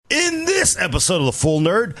this episode of The Full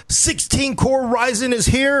Nerd, 16-core Ryzen is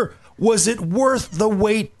here. Was it worth the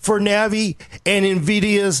wait for Navi and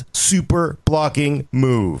Nvidia's Super blocking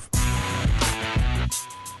move?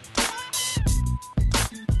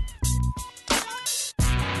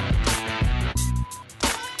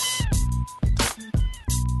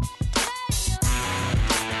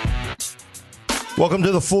 Welcome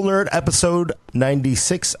to The Full Nerd, episode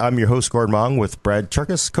 96. I'm your host, Gordon Mong, with Brad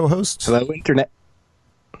Churkus, co-host. Hello, Internet.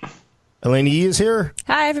 Elaine E. is here.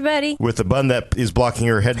 Hi, everybody. With the bun that is blocking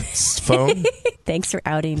her headphone. Thanks for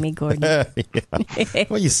outing me, Gordon. Yeah.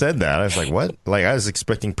 Well, you said that. I was like, what? Like, I was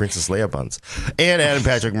expecting Princess Leia buns. And Adam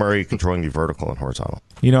Patrick Murray controlling the vertical and horizontal.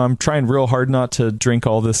 You know, I'm trying real hard not to drink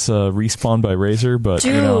all this Respawn by Razer, but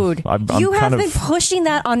dude, you have been pushing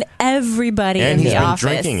that on everybody and in the office.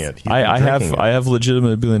 And he's been drinking it. I have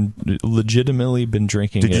legitimately been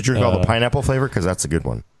drinking it. Did you drink all the pineapple flavor? Because that's a good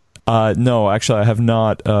one. No, actually, I have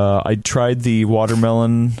not. I tried the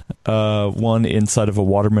watermelon one inside of a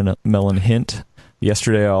watermelon hint.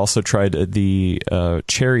 Yesterday, I also tried the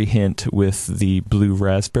cherry hint with the blue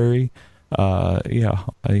raspberry. All of them are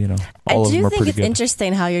pretty good. I do think it's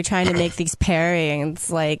interesting how you're trying to make these pairings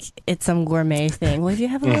like it's some gourmet thing. Well, if you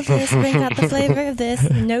have a little of this, bring out the flavor of this.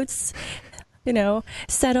 Notes,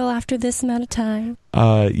 settle after this amount of time.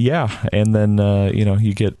 And then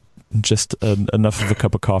you get just enough of a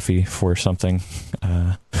cup of coffee for something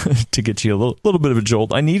to get you a little bit of a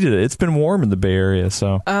jolt. I needed it. It's been warm in the Bay Area,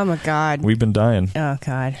 so oh my god, we've been dying. Oh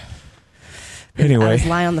god. Anyway, I was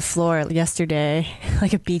lying on the floor yesterday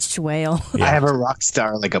like a beached whale. Yeah. I have a rock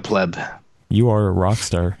star like a pleb. You are a rock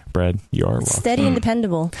star, Brad. You are a rock steady and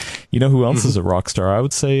dependable. You know who else is a rock star? I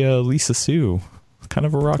would say Lisa Sue. Kind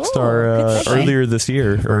of a rock star earlier this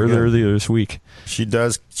year, or earlier this week. She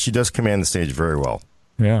does command the stage very well.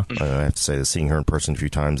 Yeah. I have to say that, seeing her in person a few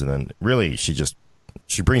times, and then really she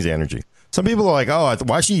brings the energy. Some people are like, oh,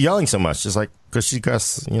 why is she yelling so much? Just like, because she got,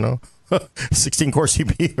 16-core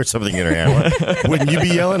CPU or something in her hand. Wouldn't you be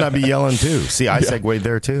yelling? I'd be yelling too. See, I segued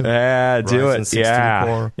there too. Yeah, do Ryzen it. 16 Yeah.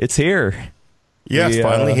 core. It's here. Yeah, it's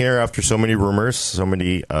finally here after so many rumors, so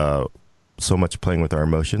much playing with our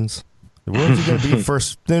emotions. Where was it going to be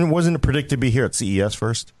first? Then wasn't it predicted to be here at CES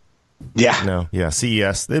first? Yeah. No, yeah,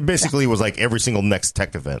 CES. It basically was like every single next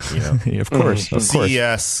tech event, Yeah, of course.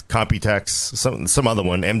 CES, Computex, some other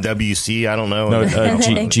one, MWC, I don't know. No,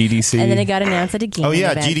 GDC. And then it got announced at a game. Oh,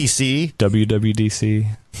 yeah, event. GDC. WWDC.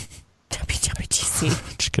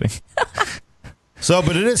 WWDC. Just kidding.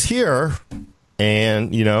 But it is here.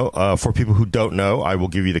 And, for people who don't know, I will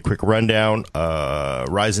give you the quick rundown.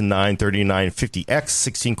 Ryzen 9 3950X,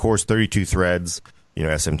 16 cores, 32 threads.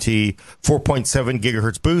 SMT, 4.7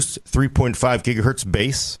 gigahertz boost, 3.5 gigahertz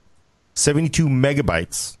base, 72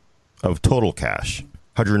 megabytes of total cache,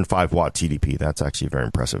 105 watt TDP. That's actually very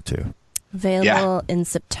impressive too. Available in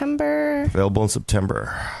September.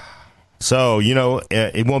 So,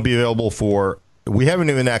 it won't be available we haven't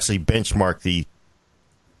even actually benchmarked the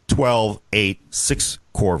 12, 8,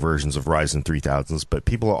 6-core versions of Ryzen 3000s, but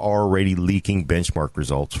people are already leaking benchmark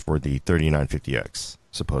results for the 3950X,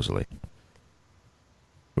 supposedly.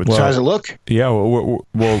 How does it look? Yeah. Well,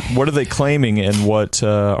 what are they claiming, and what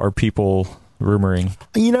are people rumoring?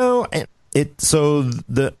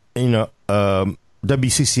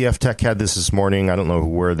 WCCF Tech had this morning. I don't know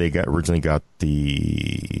where they originally got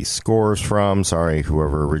the scores from. Sorry,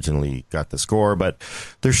 whoever originally got the score, but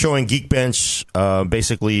they're showing Geekbench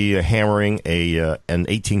basically hammering an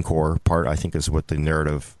 18-core part. I think is what the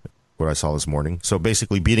narrative. What I saw this morning. So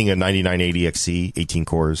basically beating a 9980XE, 18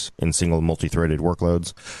 cores in single multi-threaded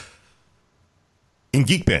workloads in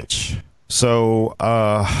Geekbench. So,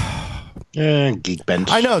 Geekbench.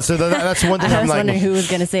 I know. So that's one thing I was wondering who was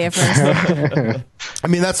going to say it first. I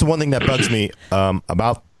mean, that's the one thing that bugs me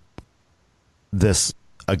about this.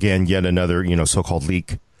 Again, yet another, so-called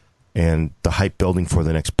leak and the hype building for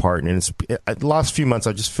the next part. And the last few months,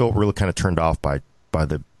 I just feel really kind of turned off by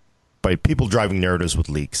people driving narratives with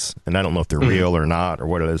leaks. And I don't know if they're real or not or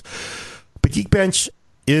what it is. But Geekbench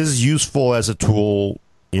is useful as a tool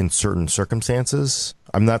in certain circumstances.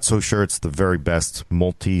 I'm not so sure it's the very best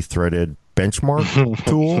multi-threaded benchmark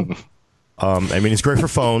tool. It's great for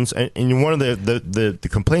phones. And one of the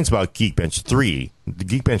complaints about Geekbench 3, the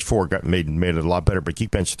Geekbench 4 made it a lot better, but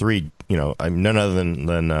Geekbench 3, none other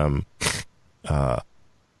than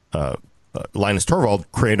Linus Torvald,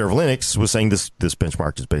 creator of Linux, was saying this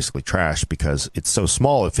benchmark is basically trash because it's so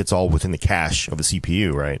small it fits all within the cache of the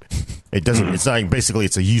CPU, right? It doesn't. It's not basically.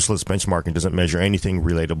 It's a useless benchmark and doesn't measure anything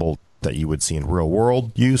relatable that you would see in real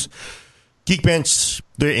world use. Geekbench,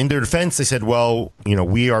 in their defense, they said, well,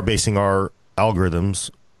 we are basing our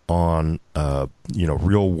algorithms on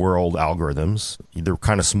real world algorithms. They're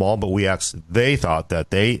kind of small, but they thought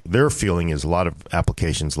that their feeling is a lot of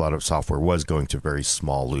applications, a lot of software was going to very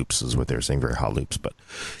small loops, is what they're saying, very hot loops. But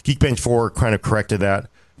Geekbench 4 kind of corrected that.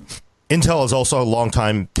 Intel has also a long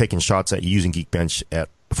time taken shots at using Geekbench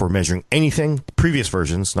for measuring anything. Previous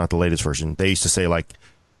versions, not the latest version, they used to say like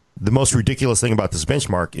the most ridiculous thing about this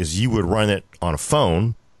benchmark is you would run it on a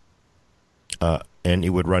phone, and it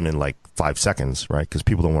would run in like 5 seconds, right? Because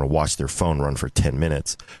people don't want to watch their phone run for 10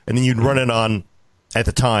 minutes. And then you'd run it on, at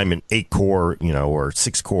the time, an 8-core, or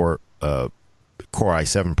 6-core Core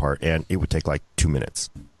i7 part, and it would take like 2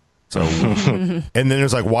 minutes. So, and then it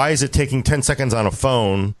was like, why is it taking 10 seconds on a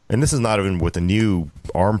phone? And this is not even with the new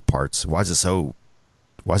ARM parts. Why is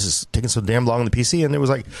this taking so damn long on the PC? And it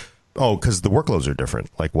was like, oh, because the workloads are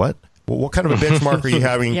different. Like, what? Well, what kind of a benchmark are you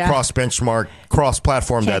having cross-benchmark,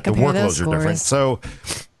 cross-platform that the workloads are different? So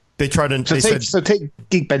they tried to... take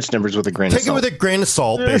Geekbench numbers with a grain of salt. Take it with a grain of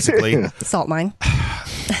salt, basically. Salt mine.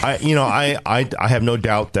 I have no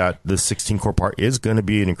doubt that the 16-core part is going to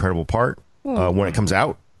be an incredible part when it comes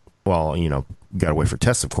out. Well, got to wait for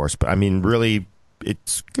tests, of course. But, I mean, really,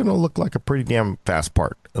 it's going to look like a pretty damn fast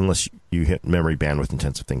part, unless you hit memory bandwidth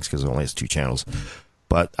intensive things, because it only has 2 channels.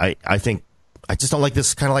 But I think... I just don't like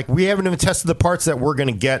this kind of like we haven't even tested the parts that we're going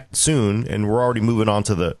to get soon, and we're already moving on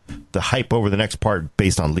to the hype over the next part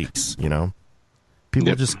based on leaks.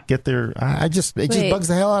 People just get their. It just bugs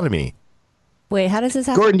the hell out of me. Wait, how does this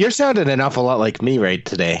happen? Gordon, you're sounding an awful lot like me right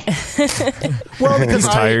today. Well, because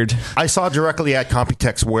tired. I saw directly at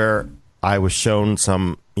Computex where I was shown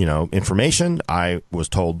some information. I was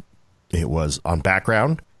told it was on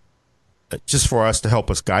background, just for us to help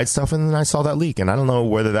us guide stuff, and then I saw that leak, and I don't know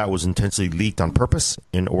whether that was intentionally leaked on purpose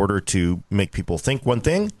in order to make people think one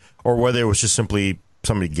thing, or whether it was just simply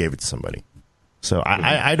somebody gave it to somebody. So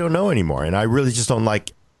I don't know anymore, and I really just don't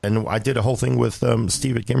like. And I did a whole thing with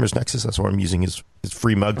Steve at Gamers Nexus. That's why I'm using his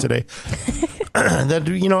free mug today. That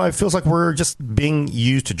it feels like we're just being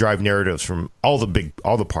used to drive narratives from all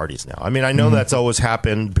the parties now. I mean, I know that's always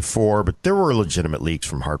happened before, but there were legitimate leaks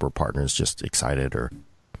from hardware partners just excited or.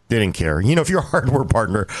 They didn't care. If you're a hardware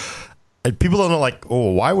partner, and people don't know, like,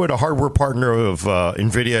 oh, why would a hardware partner of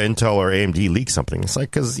Nvidia, Intel, or AMD leak something? It's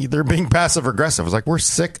like, because they're being passive aggressive. It's like, we're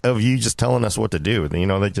sick of you just telling us what to do. They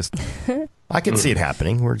just, I can see it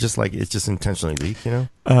happening. We're just like, it's just intentionally leaked,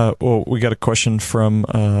 Well, we got a question from,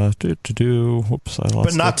 whoops, I lost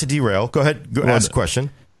But not to derail. Go ahead, ask a question.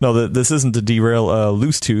 No, this isn't to derail.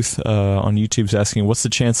 Loose Tooth on YouTube's asking, what's the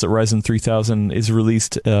chance that Ryzen 3000 is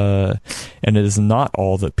released and it is not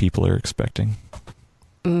all that people are expecting?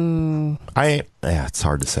 It's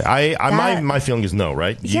hard to say. My feeling is no,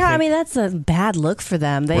 right? I mean, that's a bad look for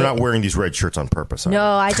them. We're not wearing these red shirts on purpose. No,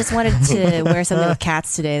 I just wanted to wear something with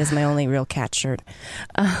cats today. This is my only real cat shirt.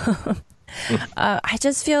 I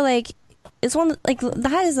just feel like it's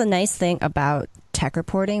that is a nice thing about tech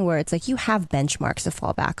reporting, where it's like you have benchmarks to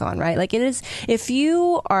fall back on, right? Like it is, if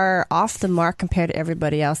you are off the mark compared to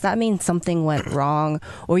everybody else, that means something went wrong,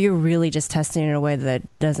 or you're really just testing in a way that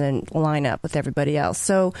doesn't line up with everybody else.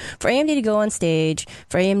 So for AMD to go on stage,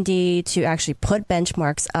 for AMD to actually put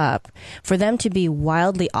benchmarks up, for them to be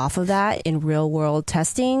wildly off of that in real world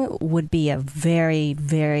testing would be a very,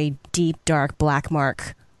 very deep, dark black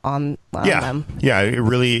mark on them. Yeah, it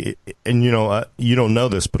really, and you don't know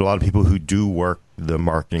this, but a lot of people who do work the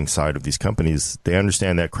marketing side of these companies, they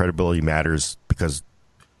understand that credibility matters, because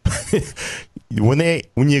when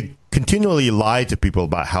you continually lie to people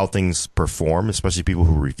about how things perform, especially people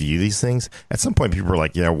who review these things, at some point people are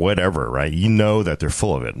like, yeah, whatever, right? That they're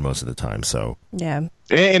full of it most of the time. So yeah.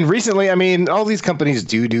 And recently, I mean, all these companies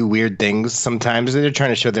do weird things. Sometimes they're trying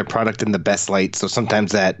to show their product in the best light, so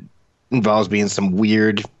sometimes that involves being some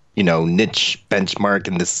weird, niche benchmark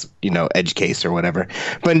in this, edge case or whatever.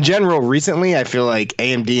 But in general, recently, I feel like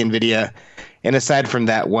AMD, Nvidia, and aside from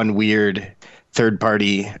that one weird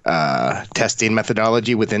third-party testing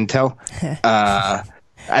methodology with Intel,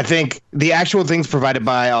 I think the actual things provided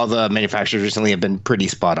by all the manufacturers recently have been pretty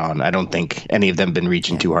spot on. I don't think any of them have been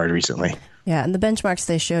reaching too hard recently. Yeah, and the benchmarks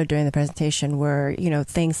they showed during the presentation were,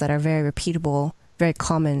 things that are very repeatable, very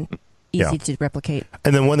common, easy to replicate.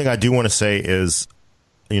 And then one thing I do want to say is,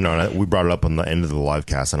 we brought it up on the end of the live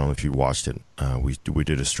cast. I don't know if you watched it. We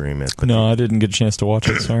did a stream. No, I didn't get a chance to watch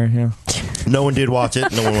it. Sorry. Yeah. No one did watch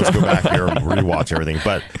it. No one wants to go back here and rewatch everything.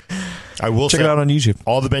 But I will check it out on YouTube.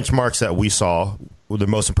 All the benchmarks that we saw were the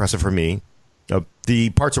most impressive for me. The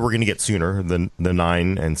parts that we're going to get sooner, the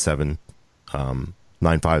 9 and 7,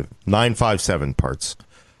 957 parts.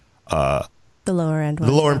 The lower end.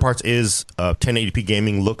 The lower end parts is 1080p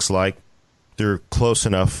gaming looks like they're close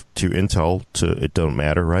enough to Intel to it don't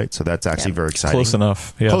matter, right? So that's actually very exciting. Close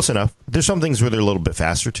enough. Yeah. Close enough. There's some things where they're a little bit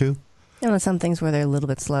faster too. And some things where they're a little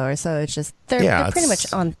bit slower, so it's just they're pretty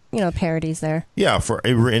much on parities there. Yeah,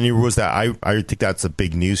 and it was that I think that's the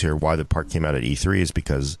big news here. Why the part came out at E3 is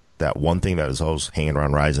because that one thing that is always hanging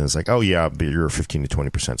around Ryzen is like, oh yeah, but you're 15 to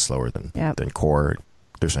 20% slower than Core.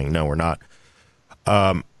 They're saying no, we're not.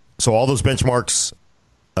 So all those benchmarks,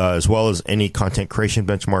 as well as any content creation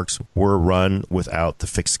benchmarks, were run without the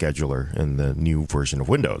fixed scheduler in the new version of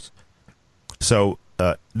Windows. So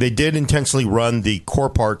they did intentionally run the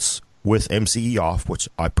core parts with MCE off, which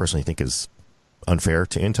I personally think is unfair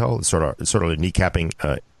to Intel. It's sort of kneecapping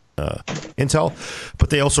Intel, but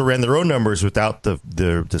they also ran their own numbers without the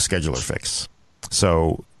scheduler fix.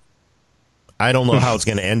 So I don't know how it's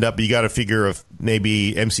going to end up. You got to figure if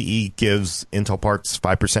maybe MCE gives Intel parts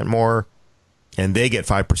 5% more, and they get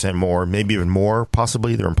 5% more, maybe even more.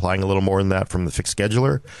 Possibly they're implying a little more than that from the fixed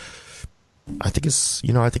scheduler. I think it's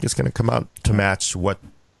going to come out to match what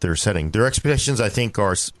they're setting. Their expectations, I think,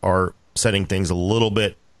 are setting things a little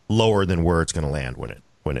bit lower than where it's going to land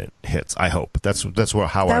when it hits. I hope how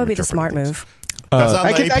that would be the smart move.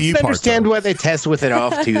 I can understand why they test with it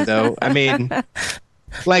off too, though. I mean,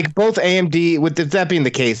 like both AMD, with that being the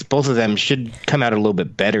case, both of them should come out a little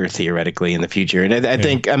bit better theoretically in the future. And I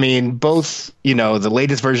think, I mean, both the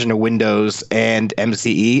latest version of Windows and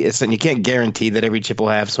MCE is something you can't guarantee that every chip will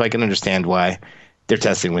have. So I can understand why they're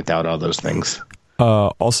testing without all those things.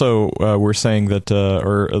 Also, we're saying that,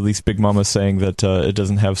 or at least Big Mama's saying that it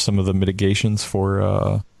doesn't have some of the mitigations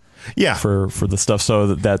for the stuff.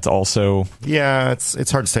 So that's also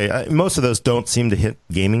it's hard to say. Most of those don't seem to hit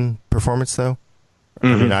gaming performance though.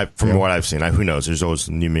 Mm-hmm. I mean, from what I've seen, who knows? There's always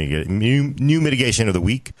new mitigation of the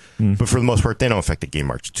week, but for the most part, they don't affect the game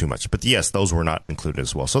market too much. But yes, those were not included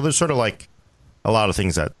as well. So there's sort of like a lot of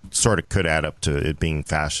things that sort of could add up to it being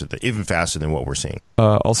faster, even faster than what we're seeing.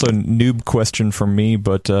 Also, noob question from me,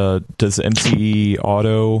 but does MCE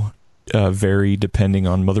Auto vary depending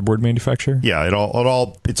on motherboard manufacturer? Yeah,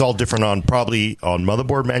 it's all different on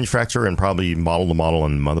motherboard manufacturer and probably model to model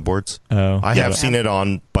on motherboards. I have seen it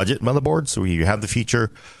on budget motherboards, so you have the feature,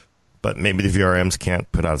 but maybe the VRMs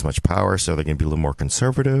can't put out as much power, so they're going to be a little more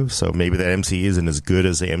conservative. So maybe that MCE isn't as good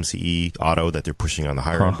as the MCE Auto that they're pushing on the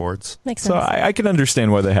higher end boards. Makes sense. So I can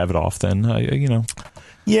understand why they have it off then.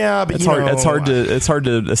 Yeah, but it's hard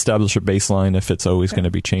to establish a baseline if it's always going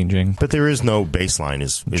to be changing. But there is no baseline.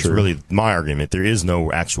 Is really my argument. There is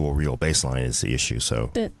no actual real baseline is the issue.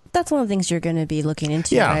 So that's one of the things you're going to be looking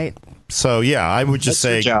into, right? So I would just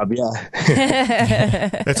say, your job,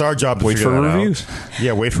 it's our job to wait for reviews.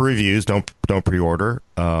 Yeah, wait for reviews. Don't pre-order.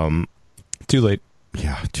 Too late.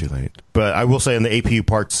 Yeah, too late. But I will say in the APU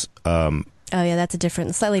parts. That's a slightly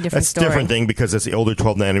different story. That's a different thing because it's the older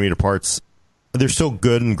 12 nanometer parts. They're still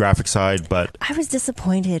good in the graphic side, but I was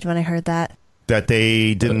disappointed when I heard that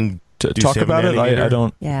they didn't talk about it. I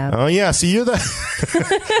don't. Yeah. Oh yeah. So you're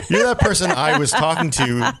that person I was talking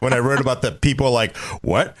to when I wrote about the people like,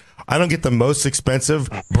 what? I don't get the most expensive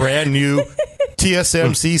brand new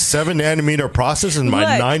TSMC 7 nanometer processor in my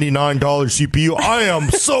 $99 CPU. I am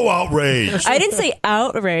so outraged. I didn't say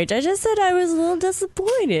outraged. I just said I was a little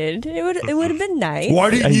disappointed. It would have been nice.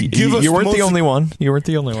 Why didn't you give us? You weren't the only one. You weren't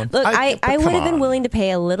the only one. Look, I would have been willing to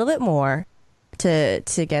pay a little bit more to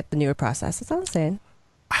get the newer processor. That's all I'm saying.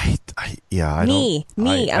 I'm willing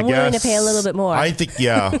to pay a little bit more. I think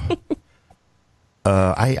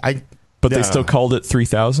But they still called it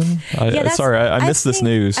 3,000? Sorry, I missed this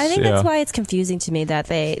news. I think that's why it's confusing to me that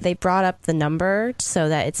they brought up the number so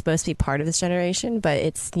that it's supposed to be part of this generation, but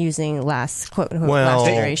it's using last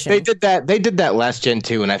generation. They did that last gen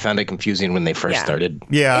too, and I found it confusing when they first started.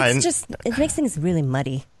 Yeah, it makes things really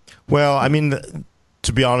muddy. Well, I mean,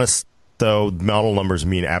 to be honest, though, model numbers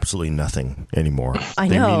mean absolutely nothing anymore. I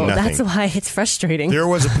know. That's why it's frustrating. There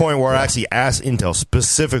was a point where I actually asked Intel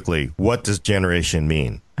specifically, what does generation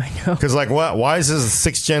mean? I know. Because, why is this a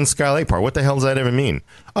 6th gen Skylake part? What the hell does that even mean?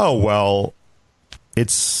 Oh, well,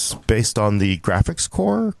 it's based on the graphics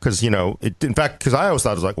core. Because, in fact, because I always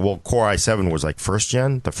thought it was Core i7 was 1st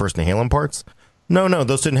gen, the first Nehalem parts. No,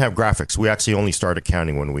 those didn't have graphics. We actually only started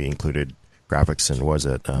counting when we included graphics in, was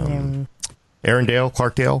it Arendelle,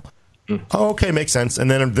 Clarkdale? Oh, okay, makes sense. And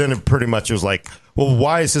then it pretty much was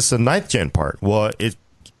why is this a 9th gen part? Well,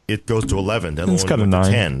 it goes to 11. Then it's got a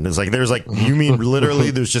 9. 10. It's you mean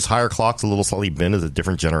literally there's just higher clocks, a little slightly bent as a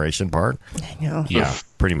different generation part? I know. Yeah,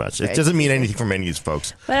 pretty much. It doesn't mean anything for many of these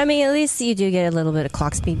folks. But I mean, at least you do get a little bit of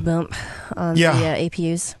clock speed bump on the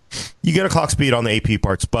APUs. You get a clock speed on the APU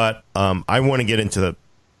parts, but I want to get into the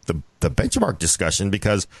benchmark discussion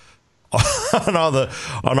because on all the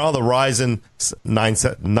Ryzen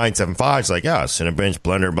 975s. It's like, yeah, Cinebench,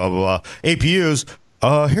 Blender, blah blah blah. APUs.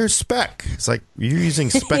 Here's spec. It's like you're using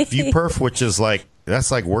spec ViewPerf, which is like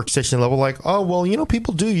that's like workstation level. Like, oh well,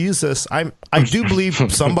 people do use this. I do believe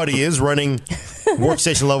somebody is running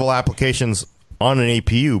workstation level applications on an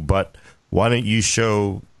APU, but why don't you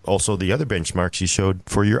show also the other benchmarks you showed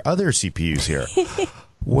for your other CPUs here?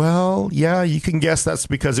 Well, yeah, you can guess that's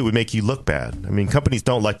because it would make you look bad. I mean, companies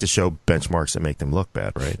don't like to show benchmarks that make them look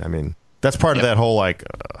bad, right? I mean, that's part of that whole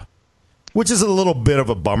which is a little bit of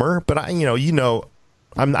a bummer. But I know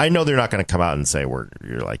they're not going to come out and say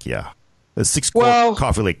you're like, yeah, the 6-core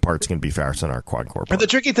Coffee Lake part's going to be faster than our quad-core part. The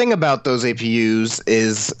tricky thing about those APUs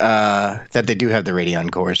is that they do have the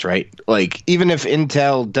Radeon cores, right? Like, even if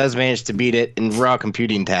Intel does manage to beat it in raw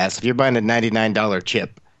computing tasks, if you're buying a $99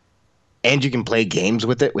 chip and you can play games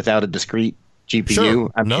with it without a discrete GPU,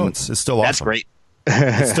 sure. It's still awesome. That's great.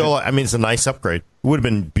 It's still, it's a nice upgrade. It would have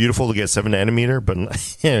been beautiful to get 7 nanometer, but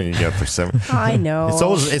for 7. I know.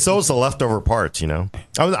 It's always the leftover parts, I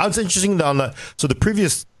was interested on so the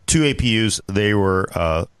previous 2 APUs, they were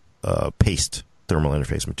paste thermal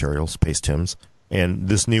interface materials, paste TIMs, and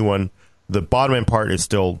this new one, the bottom end part is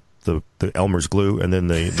still the Elmer's glue, and then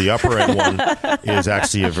the upper end one is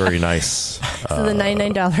actually a very nice. So the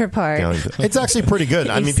 $99 part. It's actually pretty good.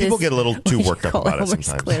 I mean, people get a little too worked up about Elmer's it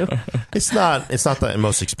sometimes. glue. It's not the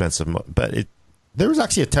most expensive, but there was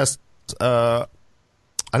actually a test. I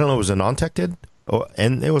don't know, it was a non-tech did,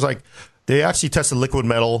 and it was like they actually tested liquid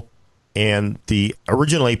metal. And the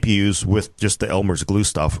original APUs with just the Elmer's glue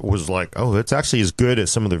stuff was like, oh, it's actually as good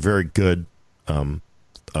as some of the very good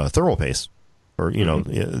thermal paste, or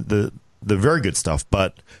the very good stuff.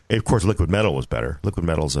 But of course, liquid metal was better. Liquid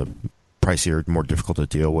metal is a pricier, more difficult to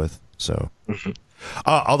deal with. So,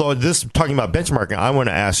 although this talking about benchmarking, I want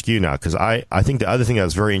to ask you now because I think the other thing that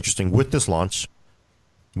was very interesting with this launch,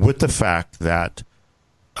 with the fact that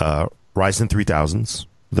Ryzen 3000s.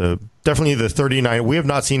 Definitely the 39. We have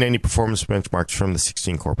not seen any performance benchmarks from the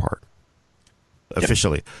 16-core part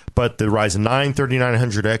officially, but the Ryzen 9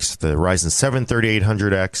 3900X, the Ryzen 7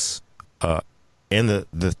 3800X, and the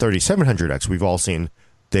 3700X, we've all seen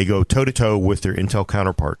they go toe to toe with their Intel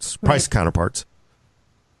counterparts, price counterparts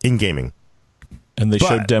in gaming. And they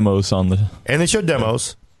showed demos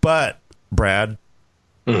but Brad,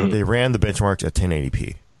 they ran the benchmarks at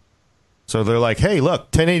 1080p. So they're like, hey, look,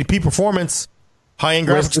 1080p performance. High-end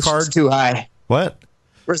graphics card. Too high. What?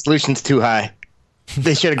 Resolution's too high.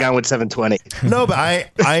 They should have gone with 720. No, but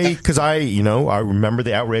I remember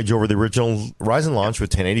the outrage over the original Ryzen launch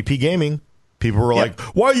with 1080p gaming. People were like,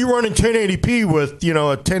 why are you running 1080p with, a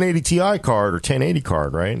 1080 Ti card or 1080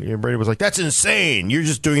 card, right? Everybody was like, that's insane. You're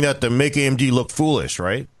just doing that to make AMD look foolish,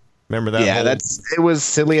 right? Remember that? Yeah, it was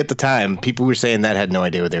silly at the time. People were saying that had no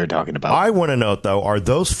idea what they were talking about. I want to note, though, are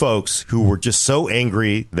those folks who were just so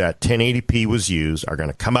angry that 1080p was used are going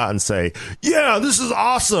to come out and say, yeah, this is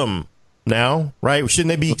awesome now, right? Shouldn't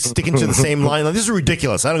they be sticking to the same line? Like, this is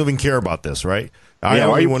ridiculous. I don't even care about this, right? Why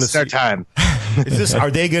do you want to start time? Are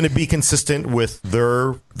they going to be consistent with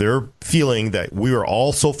their feeling that we are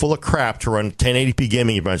all so full of crap to run 1080p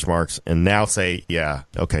gaming benchmarks and now say,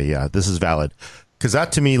 this is valid? Because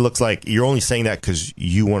that to me looks like you're only saying that because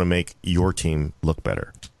you want to make your team look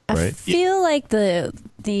better, right? I feel like the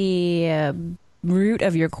root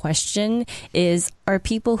of your question is, are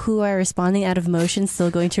people who are responding out of emotion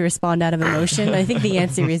still going to respond out of emotion? I think the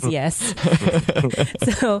answer is yes.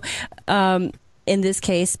 So in this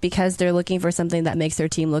case, because they're looking for something that makes their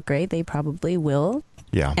team look great, they probably will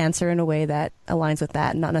answer in a way that aligns with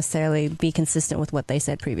that and not necessarily be consistent with what they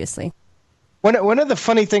said previously. One of the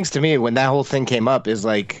funny things to me when that whole thing came up is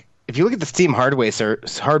like, if you look at the Steam hardware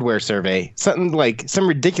survey, something like some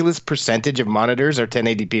ridiculous percentage of monitors are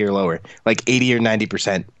 1080p or lower, like 80 or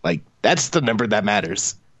 90%. Like, that's the number that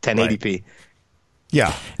matters, 1080p. Right.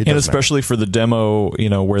 Yeah, and especially matter for the demo,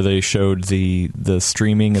 where they showed the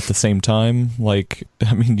streaming at the same time. Like,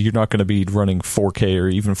 I mean, you're not going to be running 4K or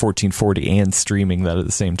even 1440 and streaming that at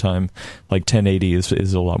the same time. Like 1080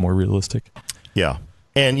 is a lot more realistic. Yeah.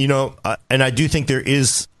 And, and I do think there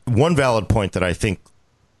is one valid point that I think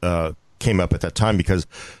came up at that time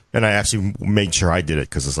and I actually made sure I did it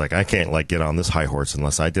because it's like, I can't get on this high horse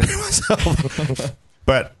unless I did it myself.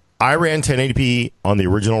 But I ran 1080p on the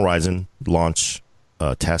original Ryzen launch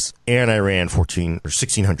test, and I ran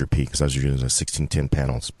 1600p because I was using 1610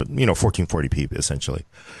 panels, but 1440p essentially.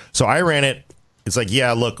 So I ran it. It's like,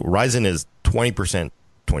 yeah, look, Ryzen is 20%,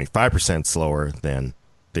 25% slower than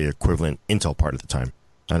the equivalent Intel part at the time.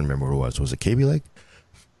 I don't remember what it was. Was it Kaby Lake?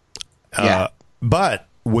 Yeah. But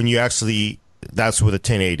when you that's with a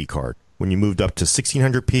 1080 card. when you moved up to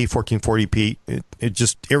 1600p, 1440p, it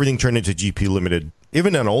just everything turned into GPU limited.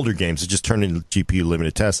 Even on older games, it just turned into GPU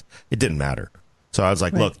limited tests. It didn't matter. So I was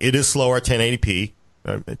like, look, it is slower at 1080p.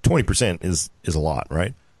 20% is a lot,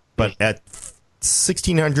 right? But at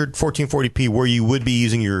 1600, 1440p, where you would be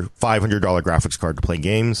using your $500 graphics card to play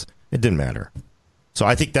games, it didn't matter. So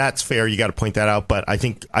I think that's fair. You got to point that out. But I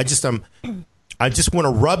think I just want to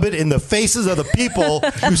rub it in the faces of the people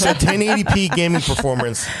who said 1080p gaming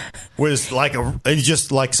performance was like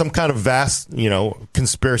just like some kind of vast,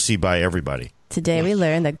 conspiracy by everybody. Today we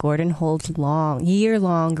learned that Gordon holds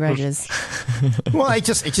year-long grudges. Well, it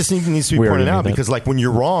just needs to be pointed out because, like, when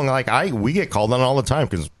you're wrong, we get called on all the time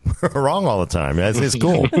because we're wrong all the time. It's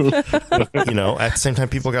cool. At the same time,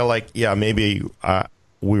 people go like, yeah, maybe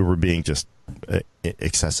we were being just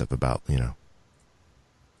excessive about, Yep.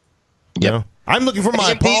 I'm looking for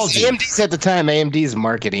my apology. AMD's at the time, AMD's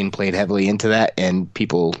marketing played heavily into that, and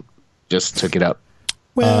people just took it up.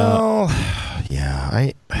 Well,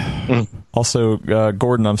 yeah, Also,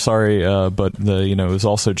 Gordon, I'm sorry, but it was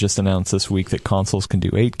also just announced this week that consoles can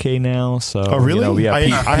do 8K now. So, oh, really?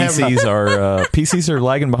 PCs are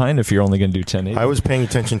lagging behind if you're only going to do 1080. I was paying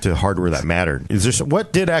attention to hardware that mattered.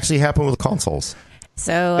 What did actually happen with consoles?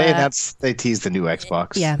 So they teased the new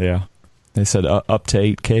Xbox. Yeah. They said up to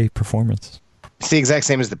 8K performance. It's the exact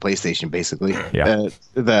same as the PlayStation, basically. Yeah.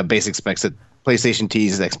 The basic specs that PlayStation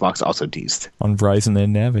teased, Xbox also teased. On Ryzen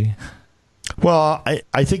and Navi. Well,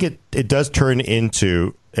 I think it does turn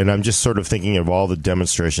into, and I'm just sort of thinking of all the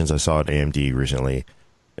demonstrations I saw at AMD recently.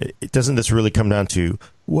 Doesn't this really come down to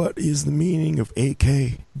what is the meaning of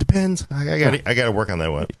 8K? Depends. I got to work on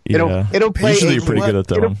that one. Yeah. It'll play. Usually you're pretty good at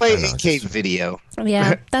that It'll one. play 8K video.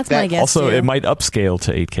 Yeah, that's my guess. Also, too. it might upscale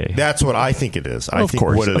to 8K. That's what I think it is. I think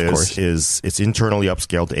what it is it's internally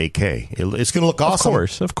upscaled to 8K. It's going to look awesome.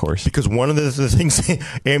 Of course. Because one of the things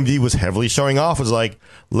AMD was heavily showing off was like,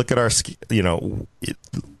 look at our,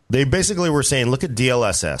 they basically were saying, look at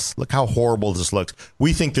DLSS. Look how horrible this looks.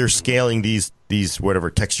 We think they're scaling these whatever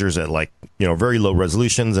textures at very low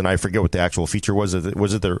resolutions, and I forget what the actual feature was.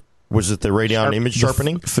 Was it the Radeon image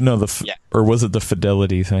sharpening? Or was it the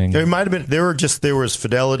fidelity thing? It might have been. There was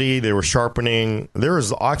fidelity. There was sharpening. There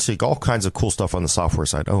was actually all kinds of cool stuff on the software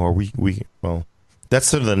side. Oh, are we? Well, that's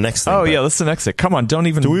sort of the next thing. Oh, yeah, that's the next thing. Come on, don't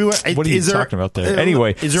even... what are you talking about there?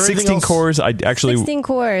 Anyway, is there 16 cores. 16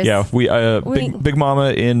 cores. Yeah, Big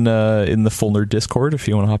Mama in the Full Nerd Discord, if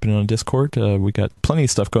you want to hop in on Discord. We got plenty of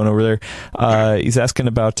stuff going over there. He's asking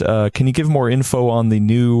about, can you give more info on the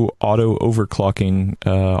new auto overclocking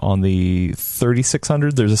on the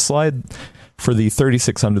 3600? There's a slide for the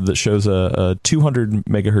 3600 that shows a 200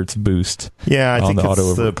 megahertz boost. Yeah, I think the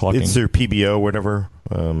auto overclocking. It's their PBO, whatever,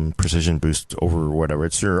 precision boost over whatever.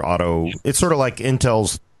 It's your auto. It's sort of like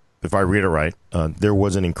Intel's. If I read it right, there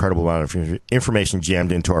was an incredible amount of information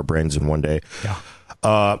jammed into our brains in one day.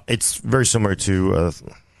 Yeah, it's very similar to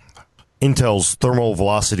Intel's thermal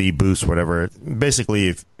velocity boost, whatever.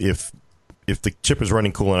 Basically, if the chip is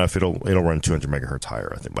running cool enough, it'll run 200 megahertz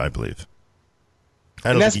higher. I believe.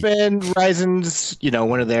 And that's been Ryzen's,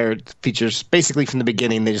 one of their features. Basically, from the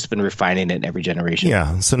beginning, they've just been refining it in every generation.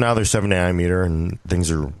 Yeah, so now they're 7 nanometer, and things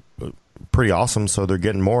are pretty awesome. So they're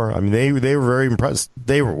getting more. I mean, they were very impressed.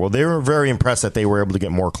 They were very impressed that they were able to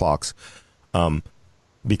get more clocks,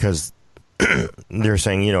 because they're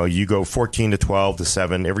saying, you go 14 to 12 to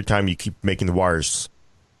 7. Every time you keep making the wires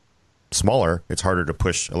smaller, it's harder to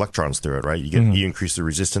push electrons through it, right? You increase the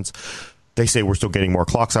resistance. They say we're still getting more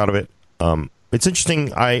clocks out of it. It's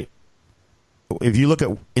interesting. If you look at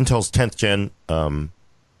Intel's 10th gen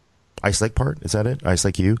Ice Lake part, is that it? Ice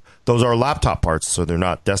Lake U? Those are laptop parts, so they're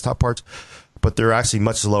not desktop parts, but they're actually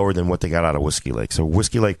much slower than what they got out of Whiskey Lake. So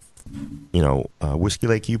Whiskey Lake, Whiskey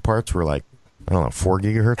Lake U parts were like, 4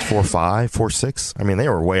 gigahertz, 4.5, 4.6. I mean, they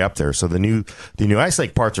were way up there. So the new Ice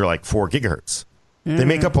Lake parts are like 4 gigahertz. Mm-hmm. They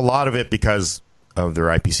make up a lot of it because of their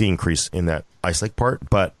IPC increase in that Ice Lake part.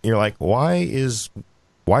 But you're like, why is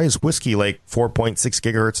Whiskey Lake 4.6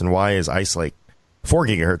 gigahertz and why is Ice Lake 4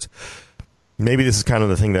 gigahertz? Maybe this is kind of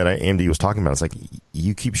the thing that AMD was talking about. It's like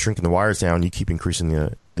you keep shrinking the wires down, you keep increasing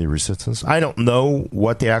the resistance. I don't know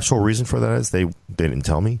what the actual reason for that is. They didn't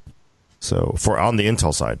tell me. So on the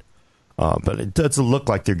Intel side, but it does look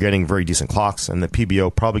like they're getting very decent clocks, and the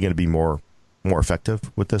PBO probably going to be more effective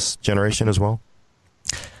with this generation as well.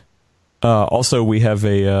 Also, we have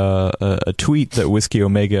a tweet that Whiskey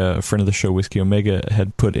Omega, a friend of the show, Whiskey Omega,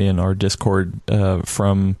 had put in our Discord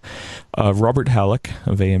from Robert Halleck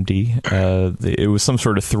of AMD. It was some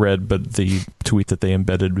sort of thread, but the tweet that they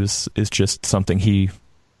embedded is just something he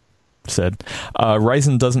said,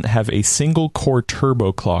 Ryzen doesn't have a single core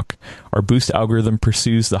turbo clock. Our boost algorithm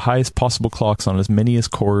pursues the highest possible clocks on as many as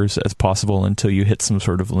cores as possible until you hit some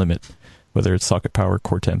sort of limit, whether it's socket power,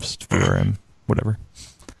 core temps, VRM, whatever.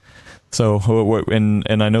 So,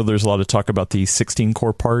 and I know there's a lot of talk about the 16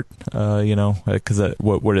 core part, because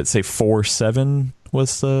what would it say, 4.7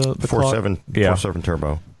 was the 4.7, yeah. 4.7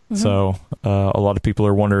 turbo. Mm-hmm. So a lot of people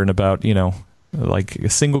are wondering about, like a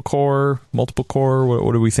single core, multiple core.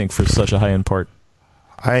 What do we think for such a high end part?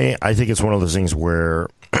 I think it's one of those things where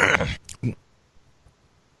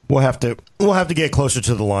we'll have to get closer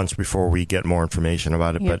to the launch before we get more information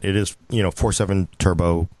about it. Yep. But it is 4.7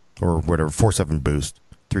 turbo or whatever, 4.7 boost,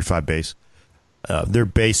 3.5 base. Their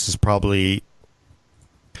base is probably,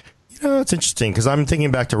 it's interesting because I'm thinking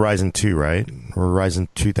back to Ryzen 2, right? Or Ryzen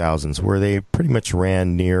 2000s, where they pretty much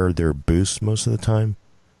ran near their boost most of the time.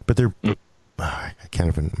 But they're, I can't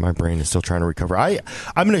even, my brain is still trying to recover. I'm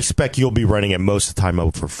going to expect you'll be running it most of the time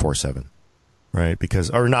over 4.7, right?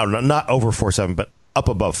 Because, or not over 4.7, but up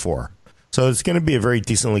above 4. So it's going to be a very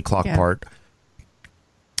decently clocked part.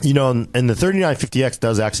 And the 3950X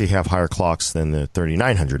does actually have higher clocks than the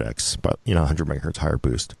 3900X, but 100 megahertz higher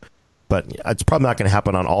boost. But it's probably not going to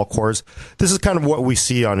happen on all cores. This is kind of what we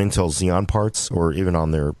see on Intel Xeon parts, or even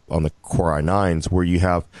on the Core i9s, where you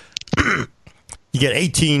have you get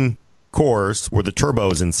 18 cores where the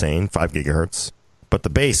turbo is insane, 5 gigahertz, but the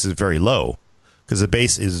base is very low because the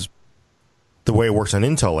base is the way it works on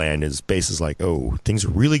Intel land is base is like, oh, things are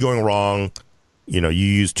really going wrong. You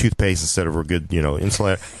use toothpaste instead of a good,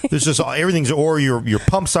 insulator. There's just everything's, or your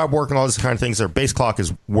pumps stop working, all this kind of things. Their base clock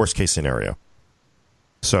is worst case scenario.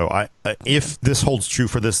 So if this holds true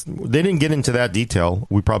for this, they didn't get into that detail.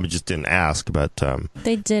 We probably just didn't ask, but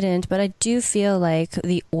they didn't. But I do feel like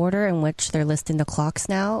the order in which they're listing the clocks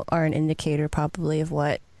now are an indicator probably of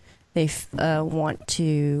what they want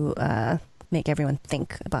to make everyone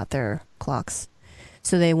think about their clocks.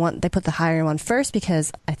 So they put the higher one first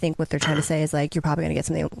because I think what they're trying to say is like you're probably going to get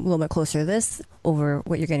something a little bit closer to this over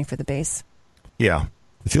what you're getting for the base. Yeah,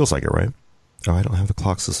 it feels like it, right? Oh, I don't have the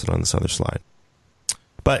clocks listed on this other slide.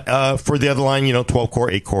 But for the other line, 12 core,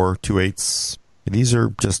 8 core, 2 8s. These are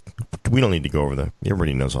just, we don't need to go over them.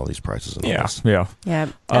 Everybody knows all these prices. And all this. Yeah.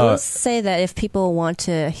 I will say that if people want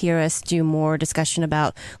to hear us do more discussion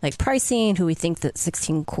about like pricing, who we think the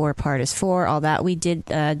 16 core part is for, all that, we did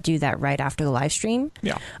do that right after the live stream.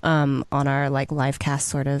 Yeah. On our like live cast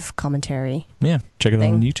sort of commentary. Yeah. Check it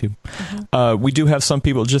out on YouTube. Mm-hmm. We do have some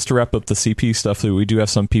people, just to wrap up the CPU stuff, we do have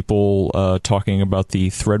some people talking about the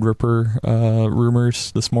Threadripper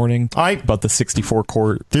rumors this morning. About the 64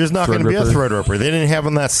 core. There's not going to be a Threadripper. They didn't have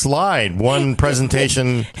on that slide one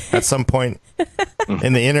presentation at some point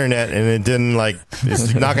in the internet, and it didn't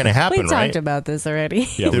it's not going to happen, right? We talked about this already.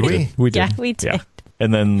 Yeah, did we? We did. Yeah, we did. Yeah.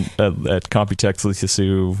 And then at Computex, Lisa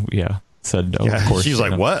Sue, said, of course. She's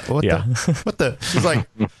like, what? What the? She's like,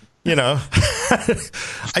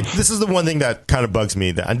 this is the one thing that kind of bugs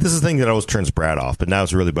me. This is the thing that always turns Brad off, but now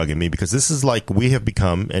it's really bugging me because this is like we have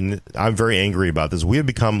become, and I'm very angry about this, we have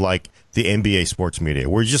become like the NBA sports media.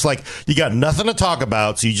 We're just like, you got nothing to talk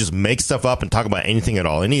about, so you just make stuff up and talk about anything at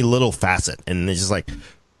all, any little facet. And it's just like,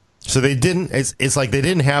 so they didn't, it's like they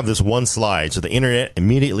didn't have this one slide, so the internet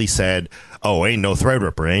immediately said, oh, ain't no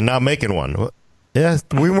Threadripper, ain't not making one. Yeah,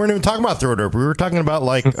 we weren't even talking about Threadripper. We were talking about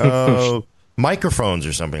like microphones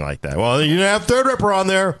or something like that. Well, you didn't have Threadripper on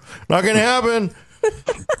there. Not going to happen.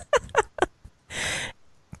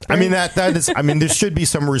 I mean, that is, I mean, there should be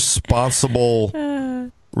some responsible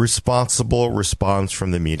response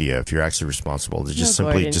from the media if you're actually responsible to just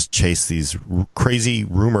simply just chase these crazy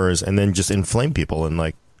rumors and then just inflame people and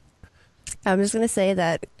like. I'm just going to say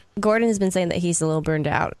that Gordon has been saying that he's a little burned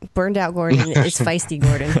out. Burned out Gordon is feisty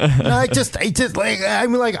Gordon. I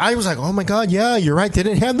was like, oh my God, yeah, you're right. They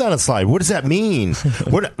didn't have that on slide. What does that mean?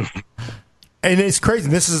 What? And it's crazy.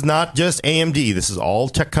 This is not just AMD. This is all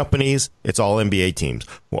tech companies. It's all NBA teams.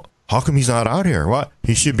 Well, how come he's not out here? What?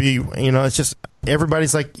 He should be, it's just, everybody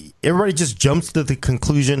just jumps to the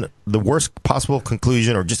conclusion, the worst possible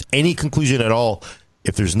conclusion, or just any conclusion at all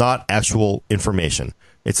if there's not actual information.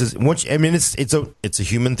 It's a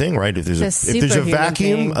human thing, right? If there's a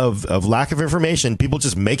vacuum of lack of information, people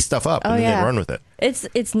just make stuff up and then they run with it.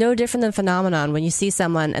 It's no different than phenomenon when you see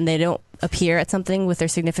someone and they don't appear at something with their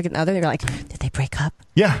significant other. They're like, did they break up?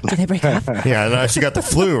 Yeah. Did they break up? Yeah, no, she got the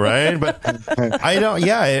flu, right? But I don't.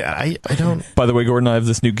 Yeah, I don't. By the way, Gordon, I have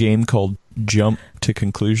this new game called Jump to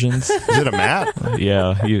Conclusions. Is it a map?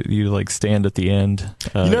 Yeah, you like stand at the end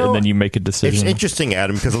and then you make a decision. It's interesting,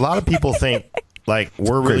 Adam, because a lot of people think like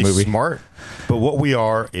we're really smart, but what we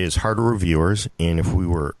are is hardware reviewers, and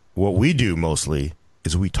what we do mostly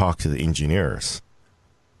is we talk to the engineers.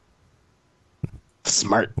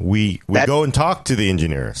 Smart. We go and talk to the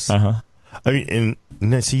engineers. Uh-huh. I mean,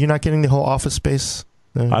 and so you're not getting the whole Office Space.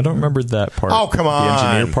 I don't remember that part. Oh, come on. The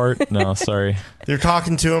engineer part? No, sorry. They're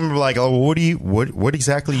talking to him like, oh, what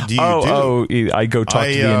exactly do you do? Oh, I go talk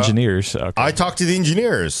to the engineers. Okay. I talk to the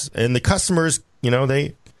engineers and the customers,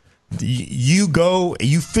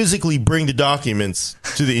 you physically bring the documents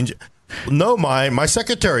to the engineer. No, my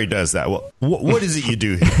secretary does that. Well, what is it you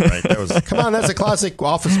do here? Right? Come on, that's a classic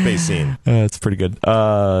Office Space scene. That's pretty good.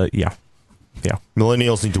 Yeah.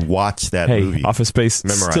 Millennials need to watch that movie. Hey, Office Space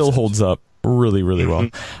Memorize still it. holds up really, really well.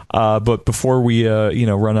 But before we,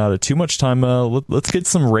 run out of too much time, let's get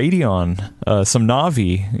some Radeon, some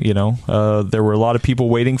Navi. There were a lot of people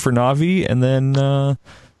waiting for Navi, and then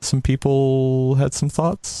some people had some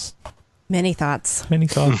thoughts. Many thoughts.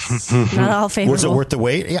 Not all favorable. Was it worth the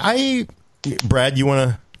wait? Brad, you want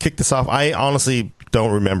to kick this off? I honestly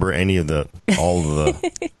don't remember all of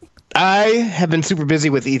the. I have been super busy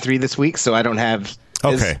with E3 this week, so I don't have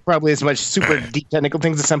probably as much super deep technical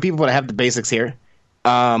things as some people, but I have the basics here.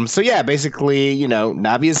 Basically,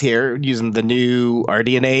 Navi is here using the new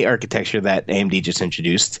RDNA architecture that AMD just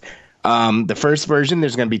introduced. The first version,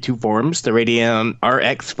 there's going to be two forms: the Radeon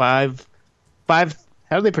RX 5.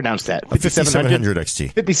 How do they pronounce that? 5700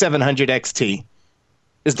 XT. 5700 XT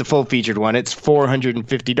is the full featured one. It's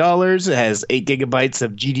 $450. It has 8 gigabytes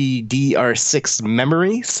of GDDR6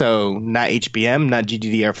 memory, so not HBM, not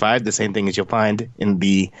GDDR5, the same thing as you'll find in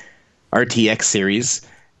the RTX series.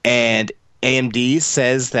 And AMD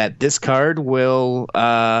says that this card will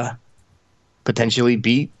potentially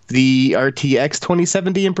beat the RTX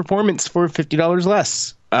 2070 in performance for $50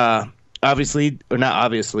 less. Obviously, or not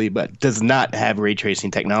obviously, but does not have ray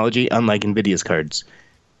tracing technology, unlike NVIDIA's cards.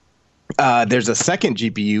 There's a second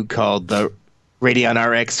GPU called the Radeon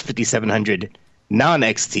RX 5700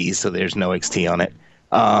 non-XT, so there's no XT on it.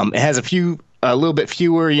 It has a little bit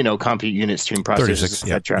fewer, compute unit stream processors,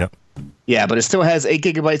 etc. Yep. Yeah, but it still has 8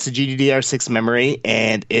 gigabytes of GDDR6 memory,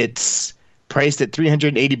 and it's priced at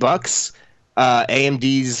 $380.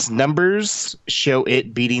 AMD's numbers show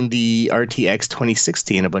it beating the RTX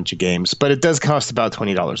 2060 in a bunch of games, but it does cost about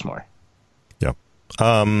 $20 more. Yeah.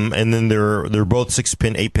 And then they're both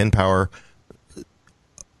 6-pin, 8-pin power.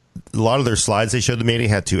 A lot of their slides they showed the meeting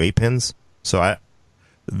had 2 8-pins. So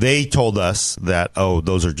they told us that,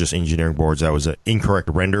 those are just engineering boards. That was an incorrect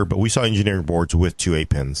render, but we saw engineering boards with 2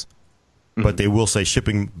 8-pins. Mm-hmm. But they will say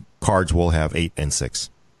shipping cards will have 8 and 6.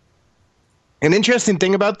 An interesting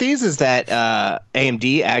thing about these is that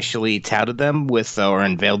AMD actually touted them or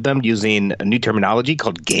unveiled them using a new terminology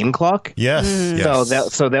called game clock. Yes.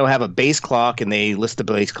 Yes. So they'll have a base clock, and they list the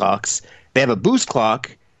base clocks. They have a boost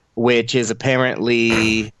clock, which is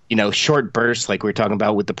apparently short bursts, like we were talking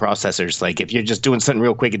about with the processors. Like if you're just doing something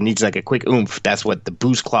real quick, it needs like a quick oomph. That's what the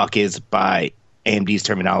boost clock is by AMD's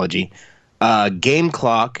terminology. Game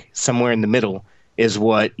clock, somewhere in the middle, is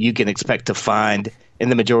what you can expect to find in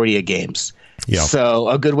the majority of games. Yeah. So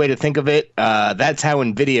a good way to think of it, that's how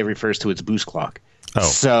NVIDIA refers to its boost clock. Oh.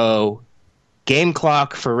 So game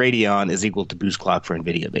clock for Radeon is equal to boost clock for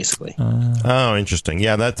NVIDIA, basically. Interesting.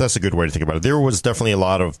 Yeah, that's a good way to think about it. There was definitely a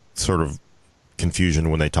lot of sort of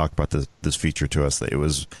confusion when they talked about this feature to us.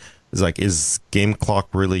 It's like, is game clock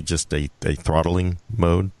really just a throttling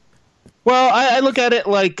mode? Well, I look at it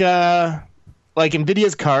like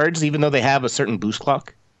NVIDIA's cards, even though they have a certain boost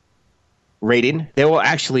clock rating, they will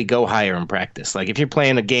actually go higher in practice. Like if you're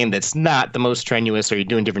playing a game that's not the most strenuous or you're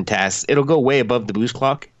doing different tasks, it'll go way above the boost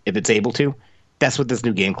clock if it's able to. That's what this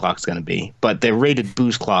new game clock's going to be. But the rated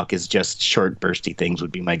boost clock is just short, bursty things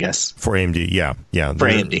would be my guess. For AMD, yeah. For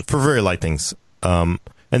AMD. For very light things. And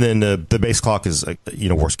then the base clock is,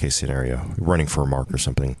 worst case scenario, running for a mark or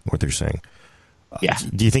something, what they're saying. Yeah.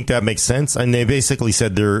 Do you think that makes sense? And they basically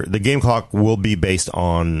said the game clock will be based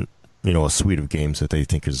on, a suite of games that they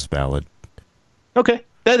think is valid. Okay,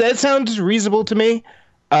 that sounds reasonable to me.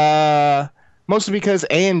 Mostly because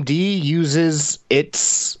AMD uses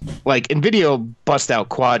its NVIDIA will bust out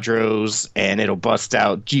Quadros and it'll bust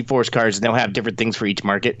out GeForce cards, and they'll have different things for each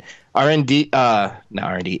market. Radeon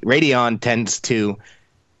tends to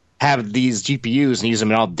have these GPUs and use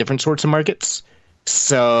them in all different sorts of markets.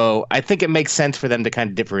 So I think it makes sense for them to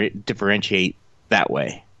kind of differentiate that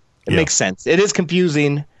way. It makes sense. It is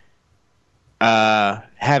confusing.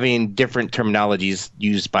 Having different terminologies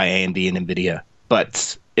used by AMD and NVIDIA,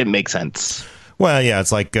 but it makes sense. Well, yeah,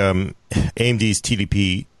 it's like AMD's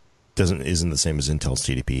TDP isn't the same as Intel's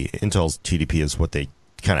TDP. Intel's TDP is what they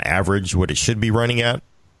kind of average, what it should be running at,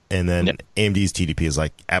 and then AMD's TDP is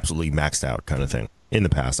like absolutely maxed out kind of thing in the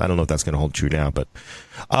past. I don't know if that's going to hold true now, but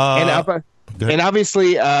and Go ahead. And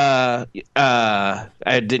obviously, I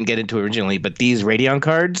didn't get into it originally, but these Radeon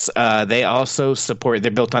cards, they also support.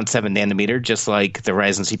 They're built on 7 nanometer, just like the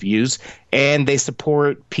Ryzen CPUs, and they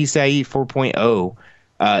support PCIe 4.0.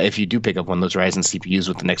 If you do pick up one of those Ryzen CPUs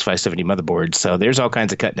with the next 570 motherboard, so there's all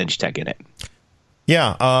kinds of cutting edge tech in it.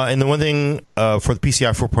 Yeah, and the one thing for the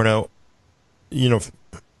PCI 4.0,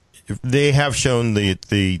 they have shown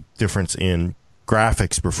the difference in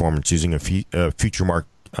graphics performance using a Feature Mark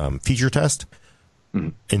feature test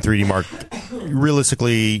in 3D Mark.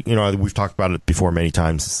 Realistically, we've talked about it before many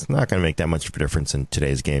times. It's not going to make that much of a difference in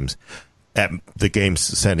today's games at the games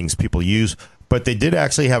settings people use. But they did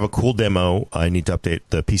actually have a cool demo. I need to update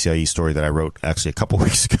the PCIe story that I wrote actually a couple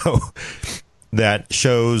weeks ago that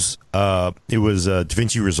shows it was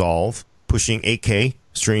DaVinci Resolve pushing 8K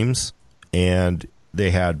streams, and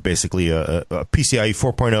they had basically a PCIe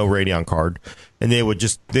 4.0 Radeon card, and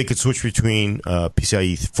they could switch between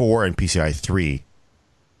PCIe 4 and PCIe 3,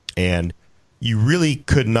 and you really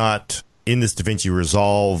could not in this DaVinci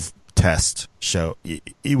Resolve test show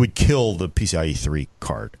it would kill the PCIe 3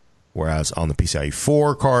 card, whereas on the PCIe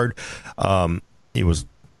 4 card, it was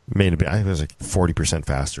made a bit. I think it was like 40%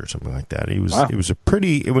 faster or something like that. It was Wow.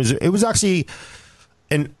 It was actually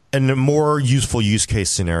in a more useful use case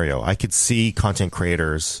scenario. I could see content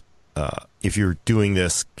creators, if you're doing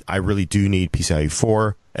this, I really do need PCIe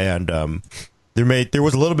 4. And there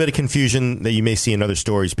was a little bit of confusion that you may see in other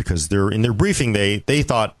stories because in their briefing, they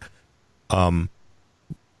thought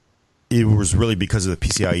it was really because of the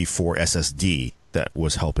PCIe 4 SSD that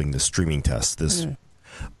was helping the streaming test.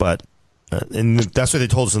 But and that's what they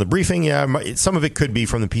told us in the briefing. Yeah, some of it could be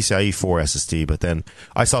from the PCIe 4 SSD, but then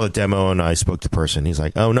I saw the demo and I spoke to the person. He's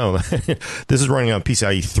like, "Oh no, this is running on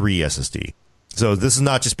PCIe 3 SSD." So this is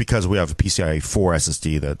not just because we have a PCIe 4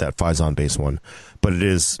 SSD, that Phison based one, but it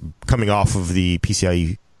is coming off of the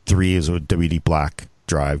PCIe 3 as a WD Black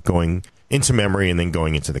drive going into memory and then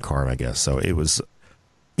going into the card, I guess. So it was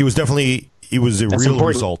definitely. It was a That's real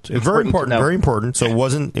important. result. Very important, to know. very important. So it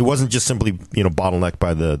wasn't just simply bottlenecked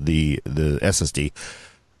by the SSD.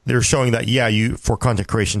 They're showing that you for content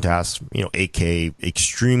creation tasks, 8K,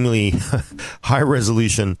 extremely high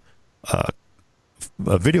resolution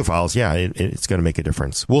video files. Yeah, it's going to make a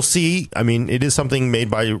difference. We'll see. I mean, it is something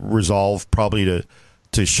made by Resolve, probably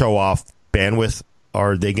to show off bandwidth.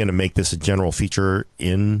 Are they going to make this a general feature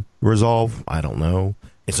in Resolve? I don't know.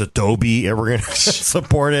 Is Adobe ever going to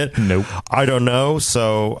support it? Nope. I don't know.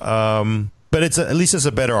 So, but at least it's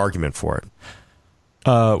a better argument for it.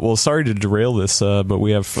 Well, sorry to derail this, but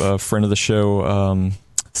we have a friend of the show,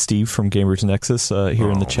 Steve from Gamers Nexus, here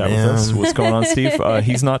in the chat with us. What's going on, Steve?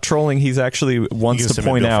 He's not trolling. He's actually wants to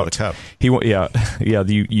point out. You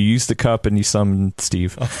use the cup and you summon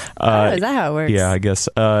Steve. Is that how it works? Yeah, I guess.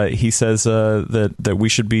 He says that we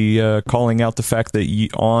should be calling out the fact that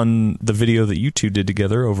on the video that you two did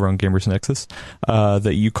together over on Gamers Nexus,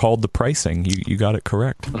 that you called the pricing. You got it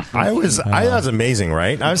correct. I was amazing,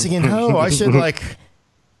 right? I was thinking, I should like.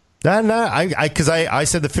 Because I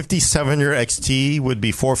said the 5700 XT would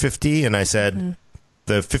be $450, and I said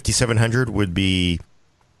the 5700 would be,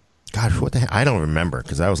 God, what the heck? I don't remember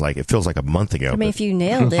because I was like, it feels like a month ago. I mean, if you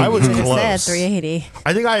nailed it, I was you would have close. said 380.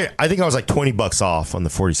 I think I was like $20 off on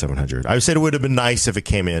the 4700. I said it would have been nice if it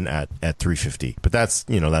came in at 350, but that's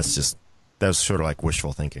sort of like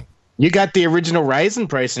wishful thinking. You got the original Ryzen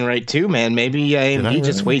pricing right too, man. Maybe AMD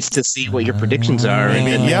just waits to see what your predictions are. And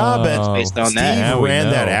but based on Steve that, ran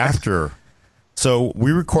that after. So we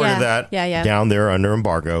recorded that down there under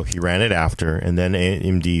embargo. He ran it after, and then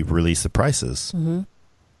AMD released the prices. Mm-hmm.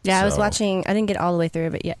 Yeah, I was watching. I didn't get all the way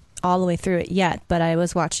through it yet, but I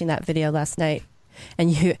was watching that video last night.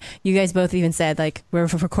 And you guys both even said, like, we're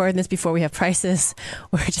recording this before we have prices.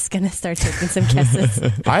 We're just going to start taking some guesses.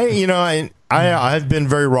 I've been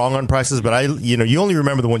very wrong on prices, but you only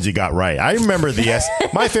remember the ones you got right. I remember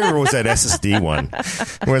my favorite was that SSD one,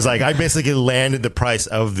 where it's like I basically landed the price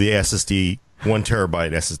of the SSD, 1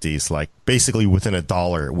 terabyte SSDs, like basically within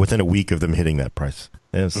a week of them hitting that price.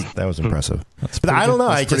 That was impressive. But I don't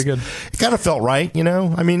know. It kind of felt right,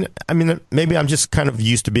 I mean, maybe I'm just kind of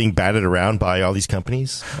used to being batted around by all these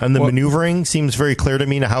companies, and the maneuvering seems very clear to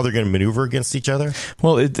me now how they're going to maneuver against each other.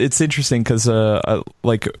 Well, it's interesting because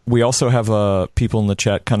like we also have people in the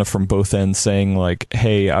chat kind of from both ends saying like,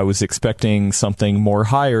 "Hey, I was expecting something more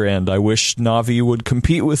higher end. I wish Navi would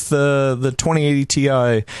compete with the 2080 Ti."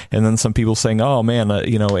 And then some people saying, "Oh man,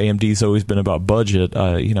 AMD's always been about budget.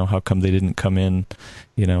 How come they didn't come in?"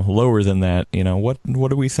 Lower than that. What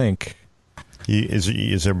do we think?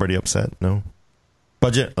 Is everybody upset? No.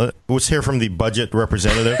 Budget. Let's hear from the budget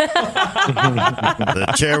representative.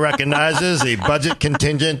 The chair recognizes the budget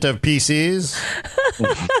contingent of PCs.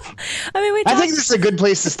 I think this is a good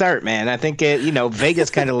place to start, man. I think Vega's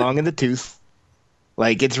kind of long in the tooth.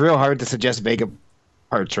 Like, it's real hard to suggest Vega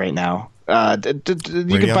parts right now. You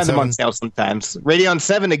can find them on sale sometimes. Radeon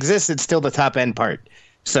 7 exists. It's still the top end part.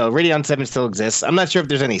 So Radeon 7 still exists. I'm not sure if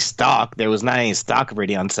there's any stock. There was not any stock of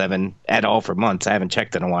Radeon 7 at all for months. I haven't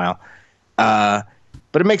checked in a while. But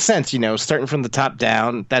it makes sense, starting from the top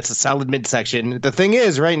down. That's a solid midsection. The thing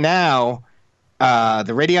is, right now,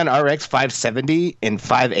 the Radeon RX 570 and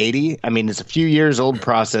 580, I mean, it's a few years old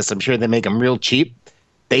process. I'm sure they make them real cheap.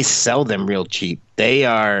 They sell them real cheap. They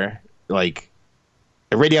are, like,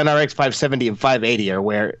 the Radeon RX 570 and 580 are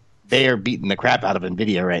where they are beating the crap out of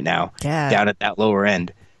Nvidia right now, down at that lower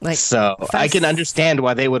end. Like, so I can understand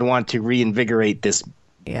why they would want to reinvigorate this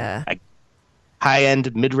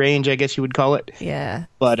high-end, mid-range, I guess you would call it. Yeah.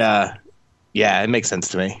 But, it makes sense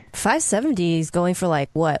to me. 570 is going for, like,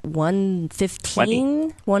 what,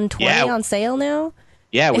 115, 120 on sale now?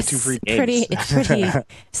 Yeah, with 2 free games. It's pretty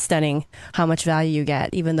stunning how much value you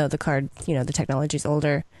get, even though the card, the technology's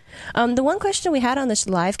older. The one question we had on this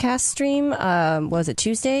live cast stream, was it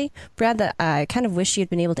Tuesday, Brad, that I kind of wish you'd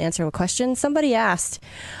been able to answer a question. Somebody asked,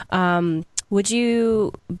 would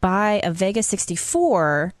you buy a Vega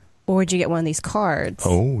 64 or would you get one of these cards?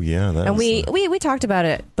 Oh, yeah. And we talked about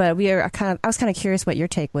it, but I was kind of curious what your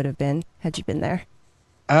take would have been had you been there.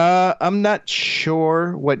 I'm not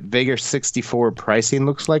sure what Vega 64 pricing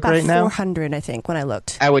looks like About right now. 400, I think, when I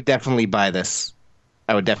looked. I would definitely buy this.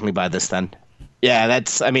 Then. Yeah,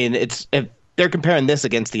 if they're comparing this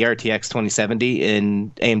against the RTX 2070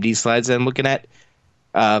 in AMD slides that I'm looking at,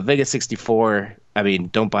 Vega 64,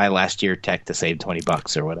 don't buy last year tech to save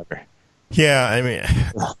 $20 or whatever. Yeah,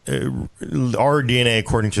 RDNA,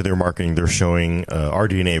 according to their marketing, they're showing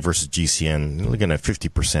RDNA versus GCN, looking at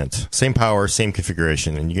 50%. Same power, same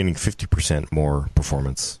configuration, and you're getting 50% more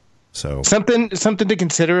performance. So something to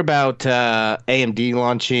consider about AMD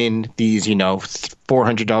launching these,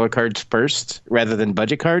 $400 cards first rather than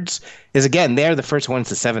budget cards is, again, they're the first ones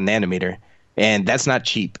to 7 nanometer, and that's not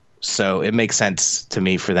cheap. So it makes sense to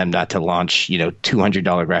me for them not to launch, $200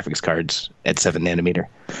 graphics cards at 7 nanometer.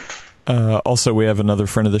 Also, we have another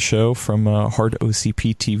friend of the show from Hard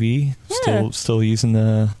OCP TV, still using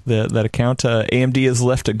that account. AMD has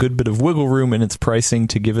left a good bit of wiggle room in its pricing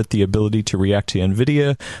to give it the ability to react to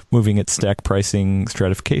Nvidia, moving its stack pricing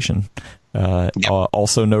stratification.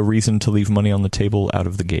 Also, no reason to leave money on the table out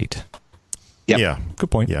of the gate. Yep. Yeah,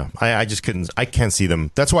 good point. Yeah, I just couldn't. I can't see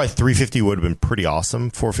them. That's why 350 would have been pretty awesome.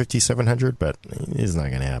 450, 700, but it's not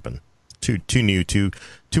going to happen. Too new, too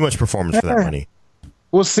much performance for that money.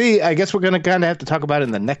 We'll see. I guess we're going to kind of have to talk about it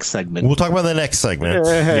in the next segment. We'll talk about the next segment.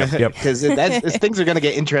 Yep. Because things are going to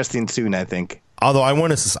get interesting soon, I think. Although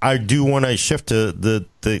I do want to shift to the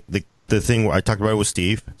thing where I talked about it with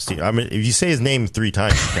Steve. If you say his name 3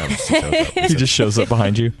 times, he just shows up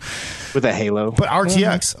behind you with a halo. But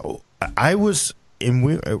RTX,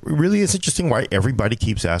 it really is interesting why everybody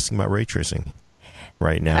keeps asking about ray tracing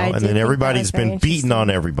right now, and then everybody's been beating on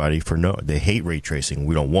everybody they hate ray tracing.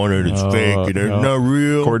 We don't want it. It's fake. It's not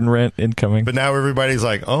real. Gordon rant incoming. But now everybody's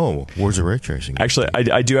like, "Oh, where's the ray tracing?" Actually,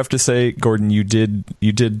 I do have to say, Gordon, you did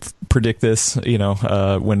predict this.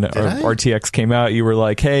 When RTX came out, you were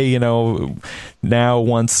like, "Hey, now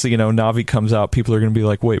once Navi comes out, people are going to be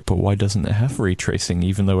like, wait, but why doesn't it have ray tracing?"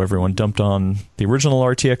 Even though everyone dumped on the original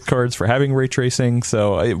RTX cards for having ray tracing,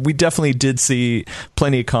 so we definitely did see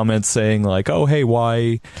plenty of comments saying like, "Oh, hey, why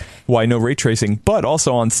no ray tracing?" But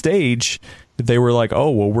also on stage, they were like, "Oh,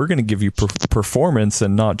 well, we're going to give you performance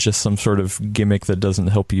and not just some sort of gimmick that doesn't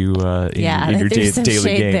help you in your daily games."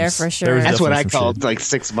 There for sure. That's what I called like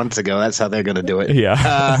 6 months ago. That's how they're going to do it.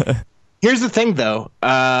 Yeah. Here's the thing, though.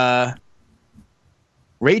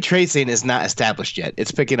 Ray tracing is not established yet.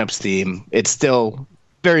 It's picking up steam. It's still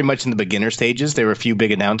very much in the beginner stages. There were a few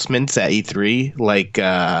big announcements at E3, like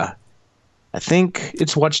I think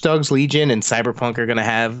it's Watch Dogs Legion and Cyberpunk are going to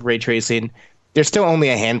have ray tracing. There's still only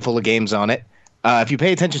a handful of games on it. If you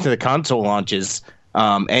pay attention to the console launches,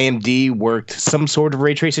 AMD worked some sort of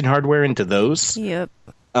ray tracing hardware into those. Yep.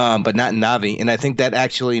 But not in Navi. And I think that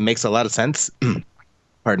actually makes a lot of sense.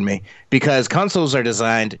 Pardon me. Because consoles are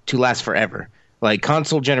designed to last forever. Like,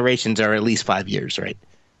 console generations are at least 5 years, right?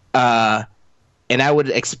 And I would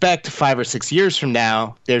expect 5 or 6 years from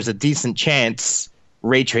now, there's a decent chance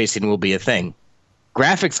ray tracing will be a thing.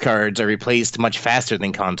 Graphics cards are replaced much faster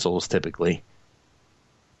than consoles typically.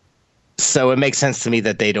 So it makes sense to me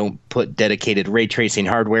that they don't put dedicated ray tracing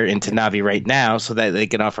hardware into Navi right now so that they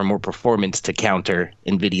can offer more performance to counter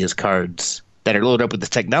NVIDIA's cards that are loaded up with this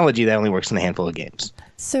technology that only works in a handful of games.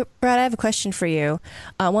 So, Brad, I have a question for you.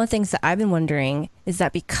 One of the things that I've been wondering is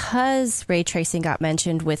that because ray tracing got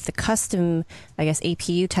mentioned with the custom, I guess,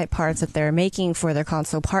 APU type parts that they're making for their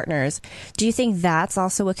console partners, do you think that's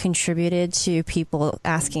also what contributed to people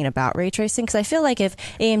asking about ray tracing? Because I feel like if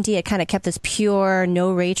AMD had kind of kept this pure,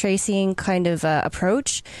 no ray tracing kind of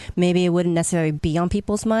approach, maybe it wouldn't necessarily be on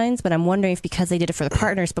people's minds. But I'm wondering if because they did it for the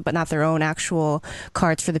partners, but not their own actual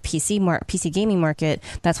cards for the PC gaming market,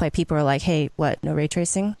 that's why people are like, hey, what, no ray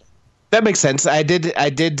tracing? That makes sense. I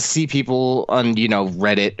did see people on,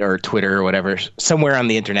 Reddit or Twitter or whatever, somewhere on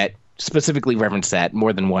the internet specifically reference that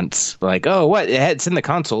more than once. Like, oh, what? It's in the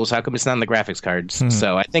consoles. How come it's not in the graphics cards?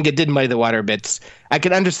 So I think it did muddy the water a bit. I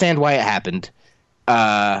can understand why it happened.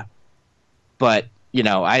 But,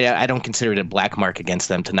 I don't consider it a black mark against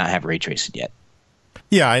them to not have ray tracing yet.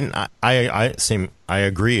 Yeah, and I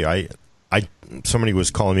agree. Somebody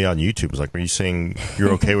was calling me on YouTube. Was like, "Are you saying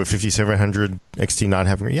you're okay with 5700 XT not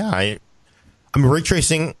having?" Yeah, I mean, ray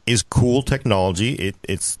tracing is cool technology.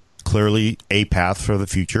 It's clearly a path for the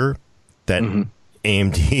future that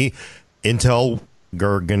AMD, Intel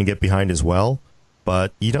are going to get behind as well.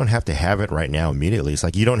 But you don't have to have it right now immediately. It's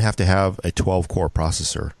like you don't have to have a 12-core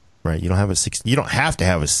processor, right? You don't have to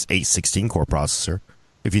have a 8 16-core processor.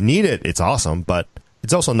 If you need it, it's awesome, but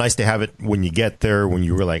it's also nice to have it when you get there, when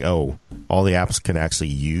you were like, oh, all the apps can actually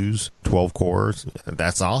use 12 cores.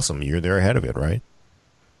 That's awesome. You're there ahead of it, right?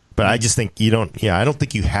 But I just think I don't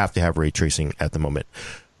think you have to have ray tracing at the moment.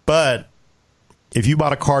 But if you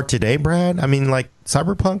bought a card today, Brad, I mean, like,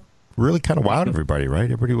 Cyberpunk really kind of wowed everybody, right?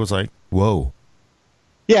 Everybody was like, whoa.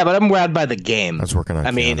 Yeah, but I'm wowed by the game. That's working on.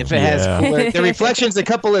 I mean, if it has cooler, the reflections, a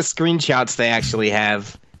couple of screenshots they actually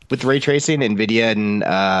have with ray tracing, Nvidia and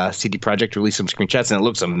CD Projekt released some screenshots, and it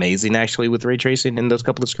looks amazing actually with ray tracing in those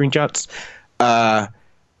couple of screenshots. But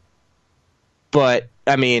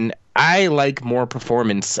I mean, I like more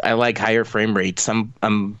performance. I like higher frame rates.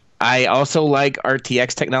 I also like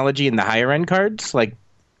RTX technology in the higher end cards. Like,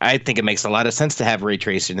 I think it makes a lot of sense to have ray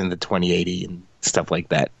tracing in the 2080 and stuff like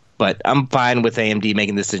that. But I'm fine with AMD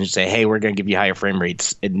making the decision to say, hey, we're going to give you higher frame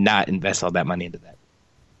rates and not invest all that money into that.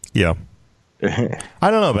 Yeah.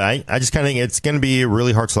 I don't know, but I just kind of think it's going to be a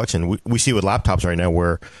really hard selection. We see with laptops right now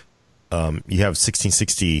where you have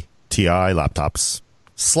 1660 Ti laptops,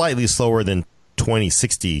 slightly slower than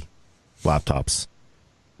 2060 laptops.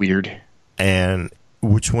 Weird. And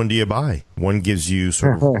which one do you buy? One gives you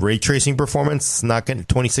sort of ray tracing performance. Not getting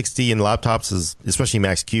 2060 in laptops, especially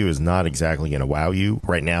Max Q, is not exactly going to wow you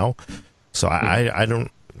right now. So I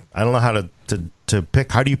don't know how to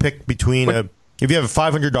pick. How do you pick between if you have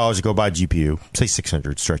 $500 to go buy a GPU, say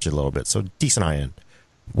 600, stretch it a little bit, so decent high end.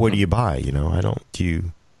 What do you buy? Do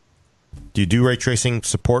you do ray tracing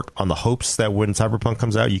support on the hopes that when Cyberpunk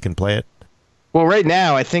comes out, you can play it? Well, right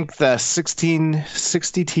now, I think the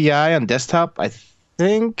 1660 Ti on desktop, I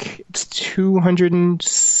think it's $280,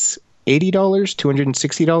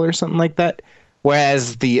 $260, something like that.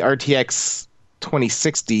 Whereas the RTX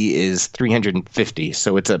 2060 is $350,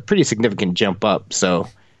 so it's a pretty significant jump up. So,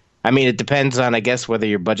 I mean, it depends on, I guess, whether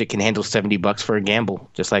your budget can handle $70 for a gamble,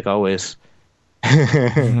 just like always.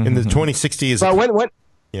 And the 2060 is. Well,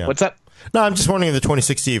 Yeah. What's up? No, I'm just wondering if the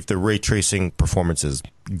 2060, if the ray tracing performance is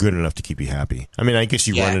good enough to keep you happy. I mean, I guess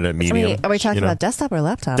you run it at medium. Are we talking about desktop or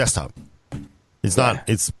laptop? Desktop. It's not.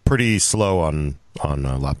 It's pretty slow on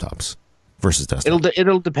laptops versus desktop.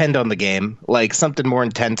 It'll depend on the game. Like something more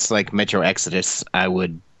intense, like Metro Exodus, I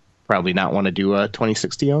would probably not want to do a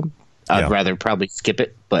 2060 on. I'd rather probably skip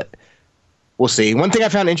it, but we'll see. One thing I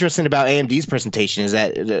found interesting about AMD's presentation is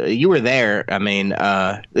that you were there. I mean,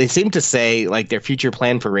 they seem to say like their future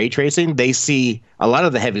plan for ray tracing, they see a lot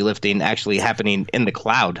of the heavy lifting actually happening in the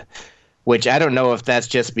cloud, which I don't know if that's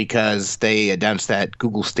just because they announced that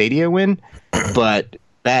Google Stadia win, but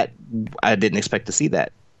that I didn't expect to see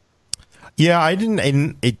that. Yeah, I didn't.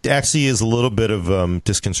 And it actually is a little bit of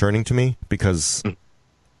disconcerting to me because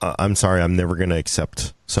I'm sorry, I'm never going to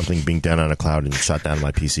accept something being done on a cloud and shut down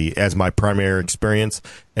my PC as my primary experience.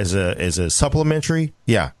 As a supplementary,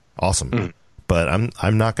 yeah, awesome. But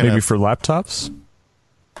I'm not going to. Maybe for laptops.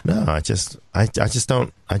 No, I just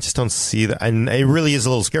don't see that, and it really is a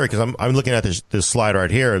little scary because I'm looking at this slide right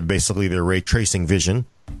here. Basically, their ray tracing vision,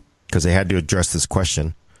 because they had to address this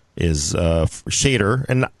question, is shader.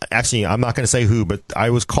 And actually, I'm not going to say who, but I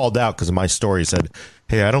was called out because my story said,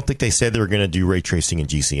 "Hey, I don't think they said they were going to do ray tracing in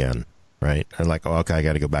GCN." Right? I'm like, oh, okay, I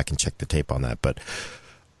got to go back and check the tape on that. But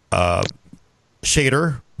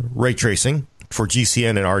shader ray tracing for GCN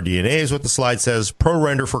and RDNA is what the slide says. Pro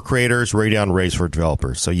render for creators, Radeon Rays for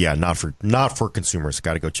developers. So yeah, not for consumers.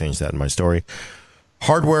 Got to go change that in my story.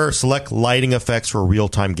 Hardware, select lighting effects for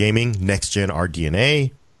real-time gaming, next-gen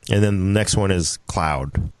RDNA. And then the next one is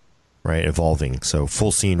cloud, right? Evolving. So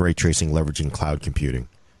full scene ray tracing, leveraging cloud computing.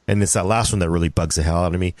 And it's that last one that really bugs the hell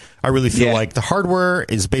out of me. I really feel like the hardware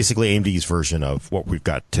is basically AMD's version of what we've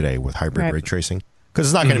got today with hybrid ray tracing. Because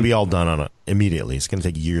it's not going to be all done on it immediately. It's going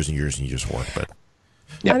to take years and years and years of work. But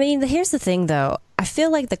I mean, here's the thing, though. I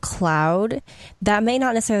feel like the cloud, that may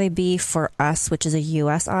not necessarily be for us, which is a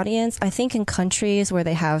U.S. audience. I think in countries where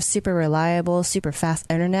they have super reliable, super fast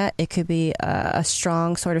internet, it could be a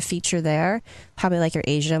strong sort of feature there. Probably like your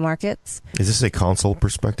Asia markets. Is this a console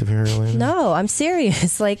perspective here, Elena? No, I'm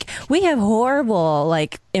serious. Like, we have horrible,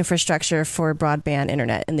 like, infrastructure for broadband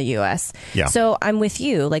internet in the U.S. Yeah. So I'm with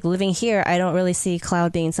you. Like, living here, I don't really see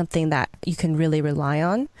cloud being something that you can really rely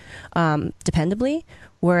on dependably.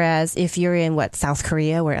 Whereas if you're in, South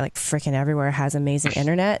Korea, where like freaking everywhere has amazing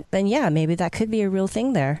internet, then yeah, maybe that could be a real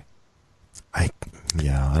thing there. I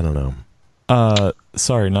don't know.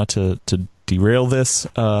 Sorry, not to derail this,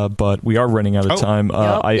 but we are running out of time.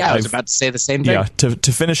 I was about to say the same thing. Yeah,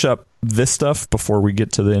 to finish up this stuff before we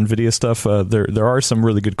get to the Nvidia stuff, there are some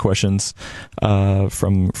really good questions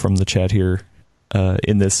from the chat here.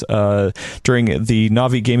 In this, during the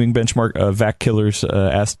Navi gaming benchmark, Vac Killers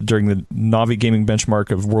asked during the Navi gaming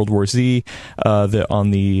benchmark of World War Z, that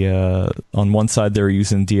on one side they were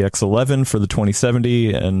using DX11 for the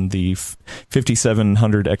 2070, and the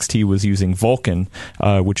 5700 XT was using Vulkan,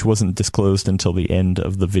 which wasn't disclosed until the end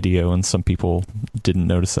of the video, and some people didn't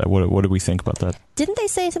notice that. What do we think about that? Didn't they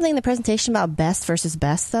say something in the presentation about best versus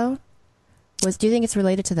best though? Do you think it's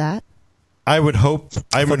related to that? I would hope.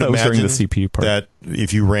 I would imagine the CPU part. that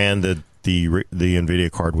if you ran the Nvidia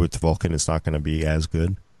card with Vulkan, it's not going to be as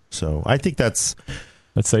good. So I think that's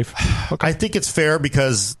safe. Okay. I think it's fair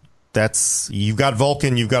because you've got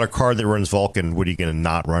Vulkan, you've got a card that runs Vulkan. What are you going to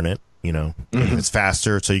not run it? You know, it's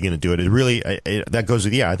faster, so you're going to do it. It really that goes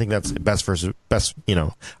with I think that's best versus best. You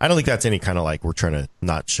know, I don't think that's any kind of like we're trying to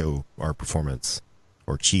not show our performance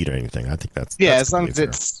or cheat or anything. I think that's as long as fair.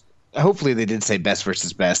 It's. Hopefully they did say best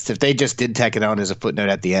versus best. If they just did tack it on as a footnote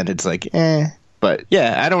at the end, it's like, But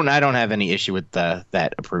yeah, I don't have any issue with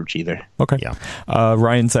that approach either. Okay. Yeah.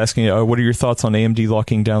 Ryan's asking, what are your thoughts on AMD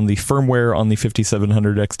locking down the firmware on the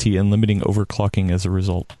 5700 XT and limiting overclocking as a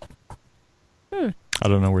result? I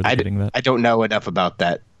don't know where they're getting that. I don't know enough about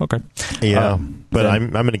that. Okay. Yeah, but I'm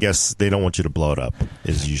going to guess they don't want you to blow it up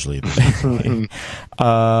is usually the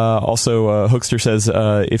Also, Hookster says,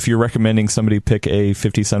 if you're recommending somebody pick a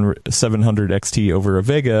 5700 XT over a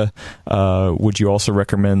Vega, would you also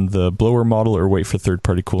recommend the blower model or wait for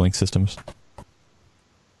third-party cooling systems?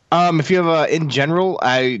 If you have in general,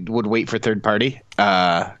 I would wait for third-party.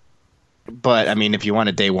 But I mean, if you want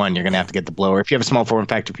a day one, you're going to have to get the blower. If you have a small form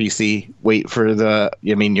factor PC, wait for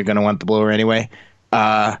you're going to want the blower anyway.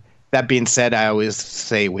 That being said, I always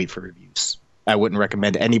say wait for reviews. I wouldn't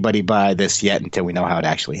recommend anybody buy this yet until we know how it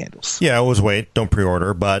actually handles. Yeah, always wait. Don't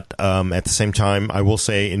pre-order. But at the same time, I will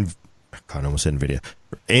say, I almost said Nvidia.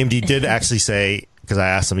 AMD did actually say, because I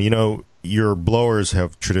asked them, your blowers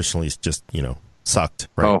have traditionally just, sucked,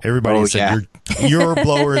 right? Everybody said your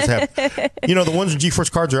blowers have, the ones with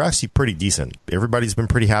GeForce cards are actually pretty decent. Everybody's been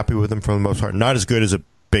pretty happy with them for the most part. Not as good as a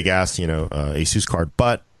big ass, Asus card,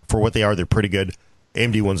 but for what they are, they're pretty good.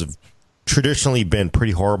 AMD ones have traditionally been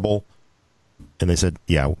pretty horrible. And they said,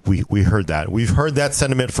 yeah, we heard that. We've heard that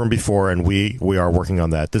sentiment from before, and we are working on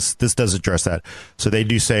that. This does address that. So they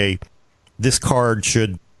do say this card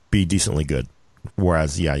should be decently good.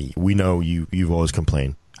 Whereas, we know you've always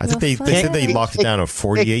complained. I think they said they locked it down to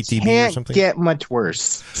 48 dB or something. It can't get much worse.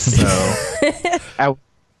 So I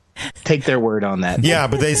take their word on that. Yeah,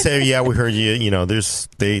 but they say, we heard you.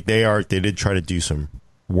 They did try to do some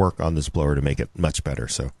work on this blower to make it much better.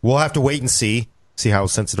 So we'll have to wait and see how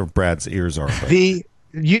sensitive Brad's ears are.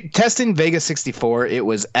 Testing Vega 64, it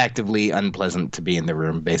was actively unpleasant to be in the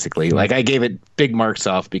room, basically. Like, I gave it big marks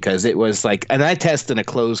off because it was like, and I test in a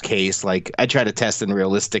closed case. Like, I try to test in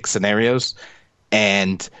realistic scenarios,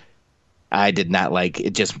 and I did not like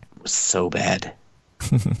it. Just was so bad.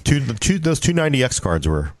 Those 290X cards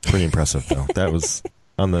were pretty impressive, though. That was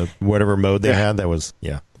on the whatever mode they had. That was,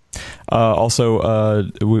 Also,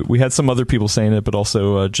 we had some other people saying it, but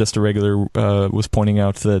also Just a Regular was pointing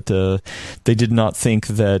out that they did not think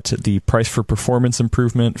that the price for performance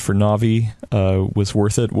improvement for Navi was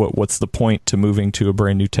worth it. What's the point to moving to a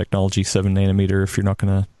brand new technology, 7 nanometer, if you're not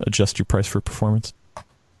going to adjust your price for performance?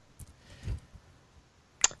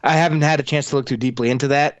 I haven't had a chance to look too deeply into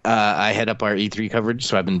that. I head up our E3 coverage,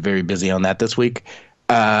 so I've been very busy on that this week.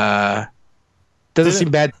 Doesn't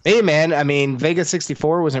seem bad. Hey, man, I mean, Vega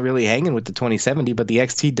 64 wasn't really hanging with the 2070, but the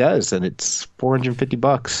XT does, and it's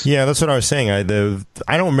 $450. Yeah, that's what I was saying. I don't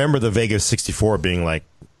remember the Vega 64 being like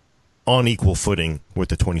on equal footing with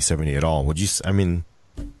the 2070 at all. Would you? I mean,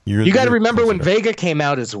 you got to remember when Vega came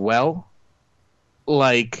out as well.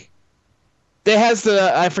 Like, it has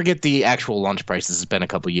I forget the actual launch prices. It's been a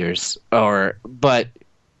couple years, but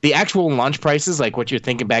the actual launch prices, like what you're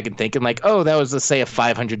thinking back and thinking, like, oh, that was, let's say, a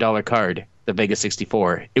 $500 card. The Vega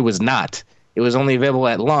 64. It was not. It was only available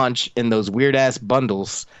at launch in those weird ass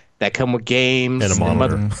bundles that come with games and a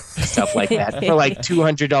monitor, stuff like that for like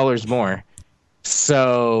 $200 more.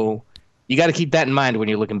 So you got to keep that in mind when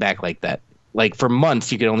you're looking back like that. Like for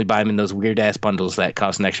months, you could only buy them in those weird ass bundles that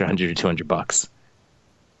cost an extra $100 or $200.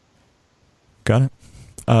 Got it.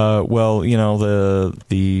 Well, you know,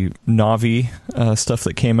 the Navi stuff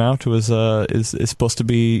that came out was is supposed to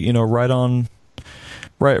be, you know, right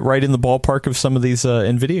in the ballpark of some of these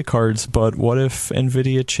Nvidia cards, but what if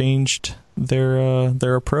Nvidia changed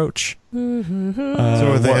their approach? Mm-hmm.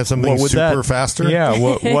 So they had something super faster? Yeah,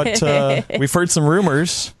 what we've heard some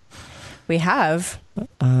rumors. We have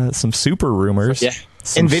some super rumors. Yeah.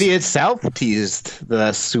 Nvidia itself teased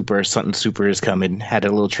the Super, something Super is coming, had a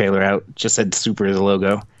little trailer out, just said Super as a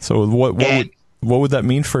logo. So what would that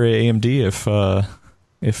mean for AMD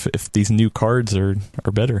if these new cards are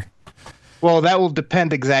better? Well, that will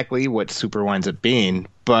depend exactly what Super winds up being.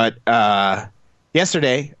 But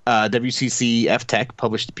yesterday, WCCF Tech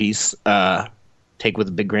published a piece, take with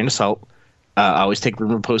a big grain of salt. I always take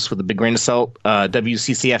rumor posts with a big grain of salt.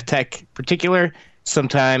 WCCF Tech in particular,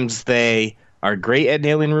 sometimes they are great at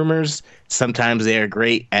nailing rumors. Sometimes they are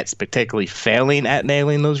great at spectacularly failing at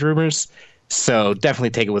nailing those rumors. So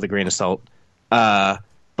definitely take it with a grain of salt. But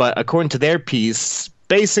according to their piece,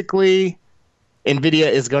 basically,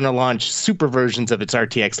 Nvidia is going to launch super versions of its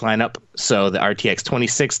RTX lineup. So the RTX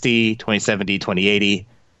 2060, 2070, 2080,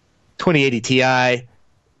 2080 Ti,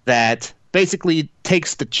 that basically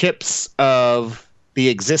takes the chips of the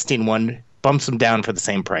existing one, bumps them down for the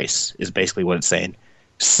same price, is basically what it's saying.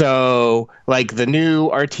 So, like, the new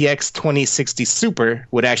RTX 2060 Super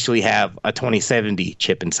would actually have a 2070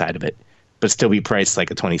 chip inside of it, but still be priced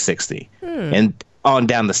like a 2060. And on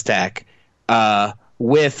down the stack.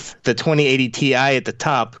 With the 2080 Ti at the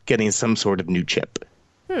top getting some sort of new chip.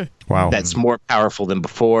 Wow. That's more powerful than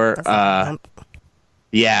before. They're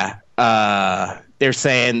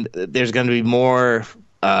saying there's going to be more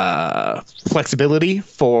flexibility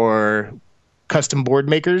for custom board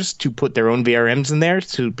makers to put their own VRMs in there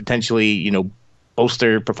to potentially, you know,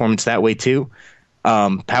 bolster performance that way too.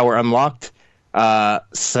 Power unlocked.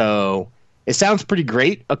 So it sounds pretty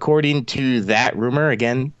great according to that rumor.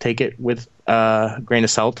 Again, take it with a grain of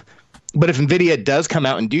salt. But if NVIDIA does come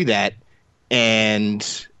out and do that, and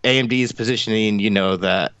AMD is positioning, you know,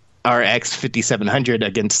 the RX 5700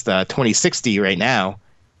 against the 2060 right now,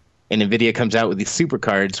 and NVIDIA comes out with these super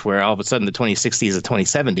cards where all of a sudden the 2060 is a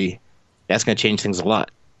 2070, that's going to change things a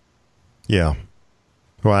lot. Yeah.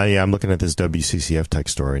 Well, yeah, I'm looking at this WCCF Tech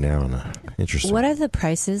story now, and interesting. What are the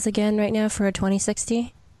prices again right now for a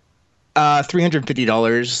 2060?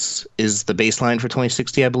 $350 is the baseline for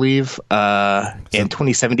 2060, I believe, and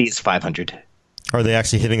 2070 is $500. Are they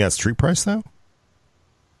actually hitting that street price though?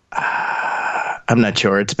 I'm not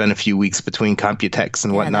sure. It's been a few weeks between Computex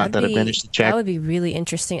and whatnot that I've managed to check. That would be really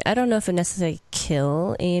interesting. I don't know if it necessarily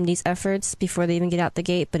kill AMD's efforts before they even get out the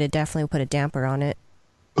gate, but it definitely would put a damper on it.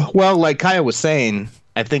 Well, like Kaya was saying,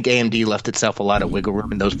 I think AMD left itself a lot of wiggle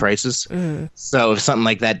room in those prices. So if something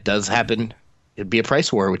like that does happen, it'd be a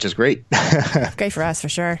price war, which is great. Great for us, for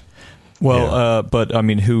sure. Well, but I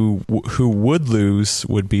mean, who would lose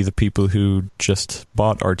would be the people who just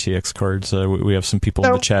bought RTX cards. We have some people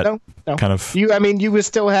in the chat. Kind of. You would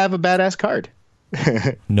still have a badass card.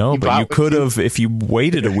 No, but you could have, if you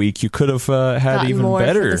waited a week, you could have had even more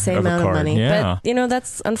better for the same of a amount card. of money. Yeah. But, you know,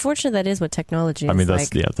 that's unfortunate. That is what technology is. I mean,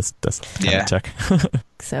 that's like. that's kind of tech.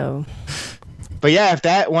 So. But yeah, if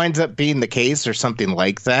that winds up being the case or something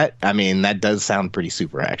like that, I mean, that does sound pretty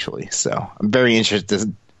super, actually. So I'm very interested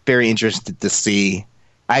to see.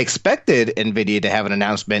 I expected NVIDIA to have an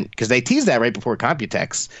announcement because they teased that right before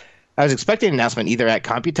Computex. I was expecting an announcement either at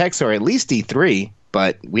Computex or at least E3,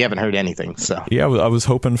 but we haven't heard anything. So yeah, I was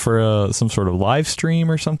hoping for some sort of live stream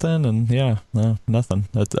or something, and no, nothing.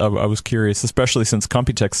 I was curious, especially since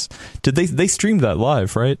Computex did they streamed that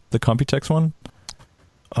live, right? The Computex one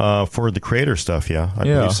for the creator stuff, I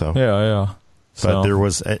believe so. Yeah. But there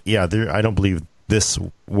was, I don't believe this,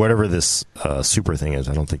 whatever this super thing is.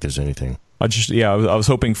 I don't think there's anything. I was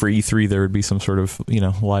hoping for E3 there would be some sort of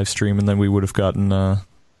live stream, and then we would have gotten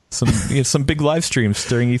some big live streams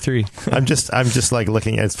during E3. I'm just like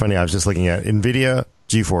looking at, it's funny, I was just looking at Nvidia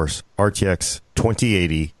GeForce RTX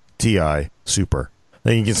 2080 Ti Super.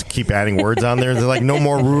 Then you just keep adding words on there. There's like no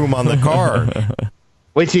more room on the card.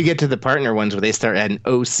 Wait till you get to the partner ones where they start adding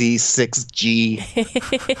OC6G.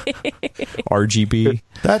 RGB.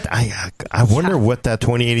 That I wonder what that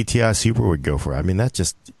 2080 Ti Super would go for. I mean, that's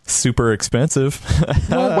just Super expensive.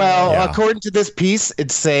 Well, Yeah. according to this piece,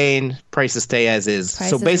 it's saying prices stay as is.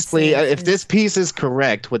 So Prices basically, stay as if is. this piece is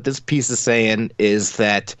correct, what this piece is saying is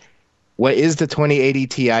that what is the 2080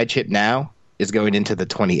 Ti chip now is going into the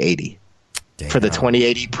 2080 for the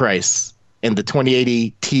 2080 price. And the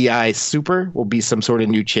 2080 Ti Super will be some sort of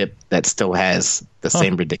new chip that still has the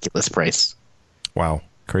same ridiculous price. wow.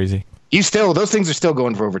 Crazy. Those things are still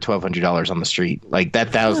going for over $1,200 on the street. Like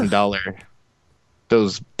that those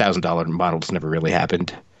 $1,000 models never really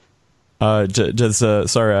happened.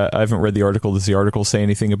 Sorry, I haven't read the article. Does the article say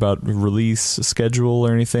anything about release schedule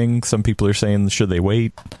or anything? Some people are saying, should they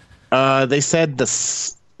wait? They said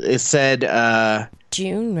it said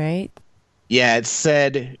June, right? yeah, it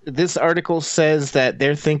said this article says that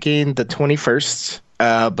they're thinking the 21st,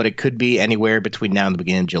 but it could be anywhere between now and the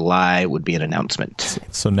beginning of July would be an announcement.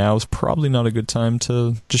 So now's probably not a good time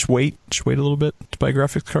to just wait. Just wait a little bit to buy a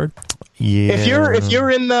graphics card. Yeah. If you're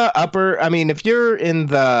in the if you're in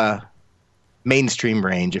the mainstream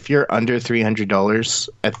range, if you're under $300,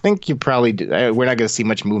 I think you probably we're not going to see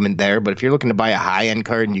much movement there. But if you're looking to buy a high end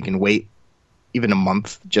card and you can wait even a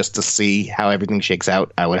month just to see how everything shakes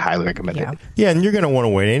out, I would highly recommend it. Yeah, and you're going to want to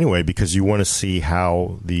wait anyway because you want to see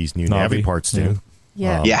how these new Navi parts do.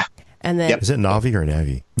 Yeah. Yeah. And then Is it Navi or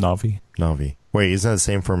Navi? Navi. Navi. Wait, isn't that the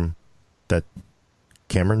same from that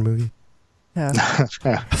Cameron movie? I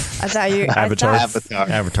thought you Avatar.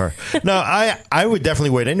 Avatar. No, I would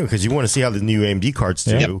definitely wait anyway because you want to see how the new AMD cards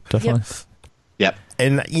do. Yeah, definitely. Yep.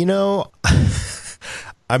 And,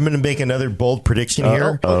 I'm going to make another bold prediction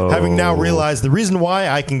here. Having now realized the reason why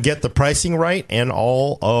I can get the pricing right and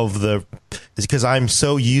all of the is because I'm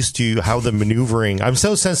so used to how the maneuvering. I'm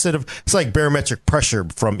so sensitive. It's like barometric pressure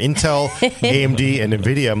from Intel, AMD, and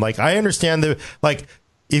Nvidia. I'm like, I understand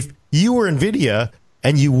if you were Nvidia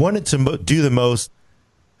and you wanted to do the most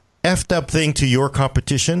effed up thing to your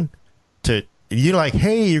competition, you're like,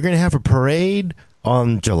 hey, you're going to have a parade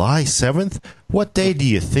on July 7th. What day do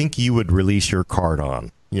you think you would release your card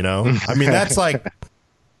on? I mean, that's like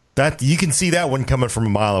that. You can see that one coming from a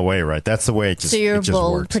mile away, right? That's the way it just. So your it just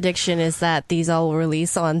bold works. prediction is that these all will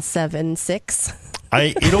release on 7/6.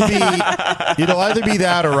 It'll either be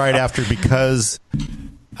that or right after because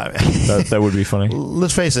That would be funny.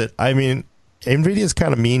 let's face it. I mean, Nvidia's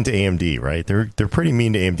kind of mean to AMD, right? They're pretty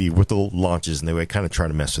mean to AMD with the launches, and they would kind of try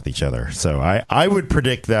to mess with each other. So I would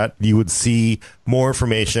predict that you would see more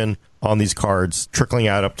information on these cards trickling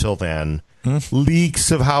out up till then. Leaks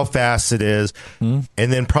of how fast it is, and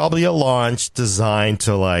then probably a launch designed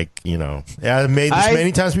to I've made this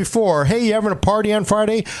many times before. Hey, you having a party on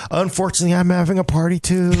Friday? Unfortunately, I'm having a party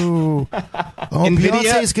too.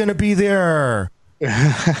 Beyonce's going to be there.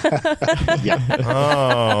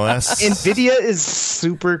 Nvidia is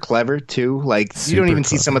super clever too. Like you don't even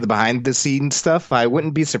see some of the behind the scenes stuff. I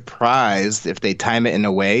wouldn't be surprised if they time it in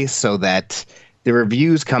a way so that the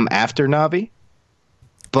reviews come after Navi.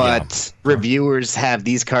 But reviewers have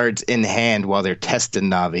these cards in hand while they're testing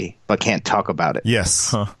Navi, but can't talk about it.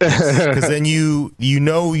 Yes, because then you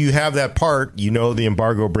have that part. The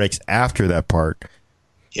embargo breaks after that part.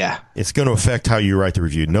 Yeah, it's going to affect how you write the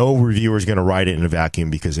review. No reviewer is going to write it in a vacuum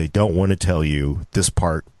because they don't want to tell you this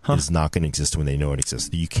part is not going to exist when they know it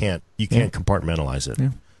exists. You can't compartmentalize it.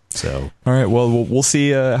 Yeah. So, all right. Well, we'll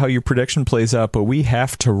see how your prediction plays out, but we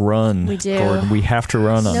have to run. We do. Gordon. We have to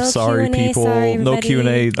run. I'm sorry, Q&A, people. sorry, no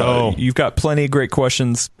Q&A. Oh, You've got plenty of great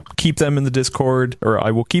questions. Keep them in the Discord, or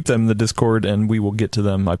I will keep them in the Discord, and we will get to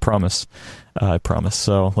them. I promise. I promise.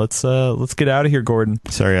 So let's get out of here, Gordon.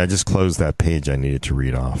 Sorry, I just closed that page I needed to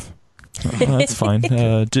read off. That's fine.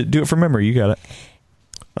 Do it from memory. You got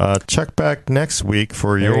it. Check back next week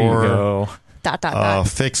for There you your go.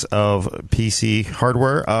 fix of PC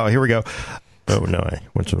hardware. Here we go. Oh, no, I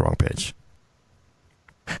went to the wrong page.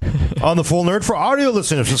 On the Full Nerd for audio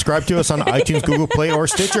listeners, subscribe to us on iTunes, Google Play, or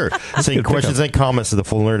Stitcher. Send questions and comments to the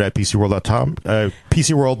Full Nerd at PCWorld.com.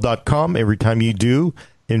 PCWorld.com. Every time you do,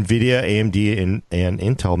 NVIDIA, AMD, and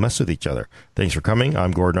Intel mess with each other. Thanks for coming.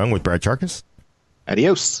 I'm Gordon Ung with Brad Charkis.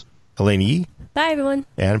 Adios. Elaine Yee. Bye, everyone.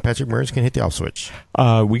 And Patrick Mears can hit the off switch.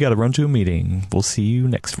 We got to run to a meeting. We'll see you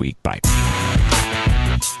next week. Bye.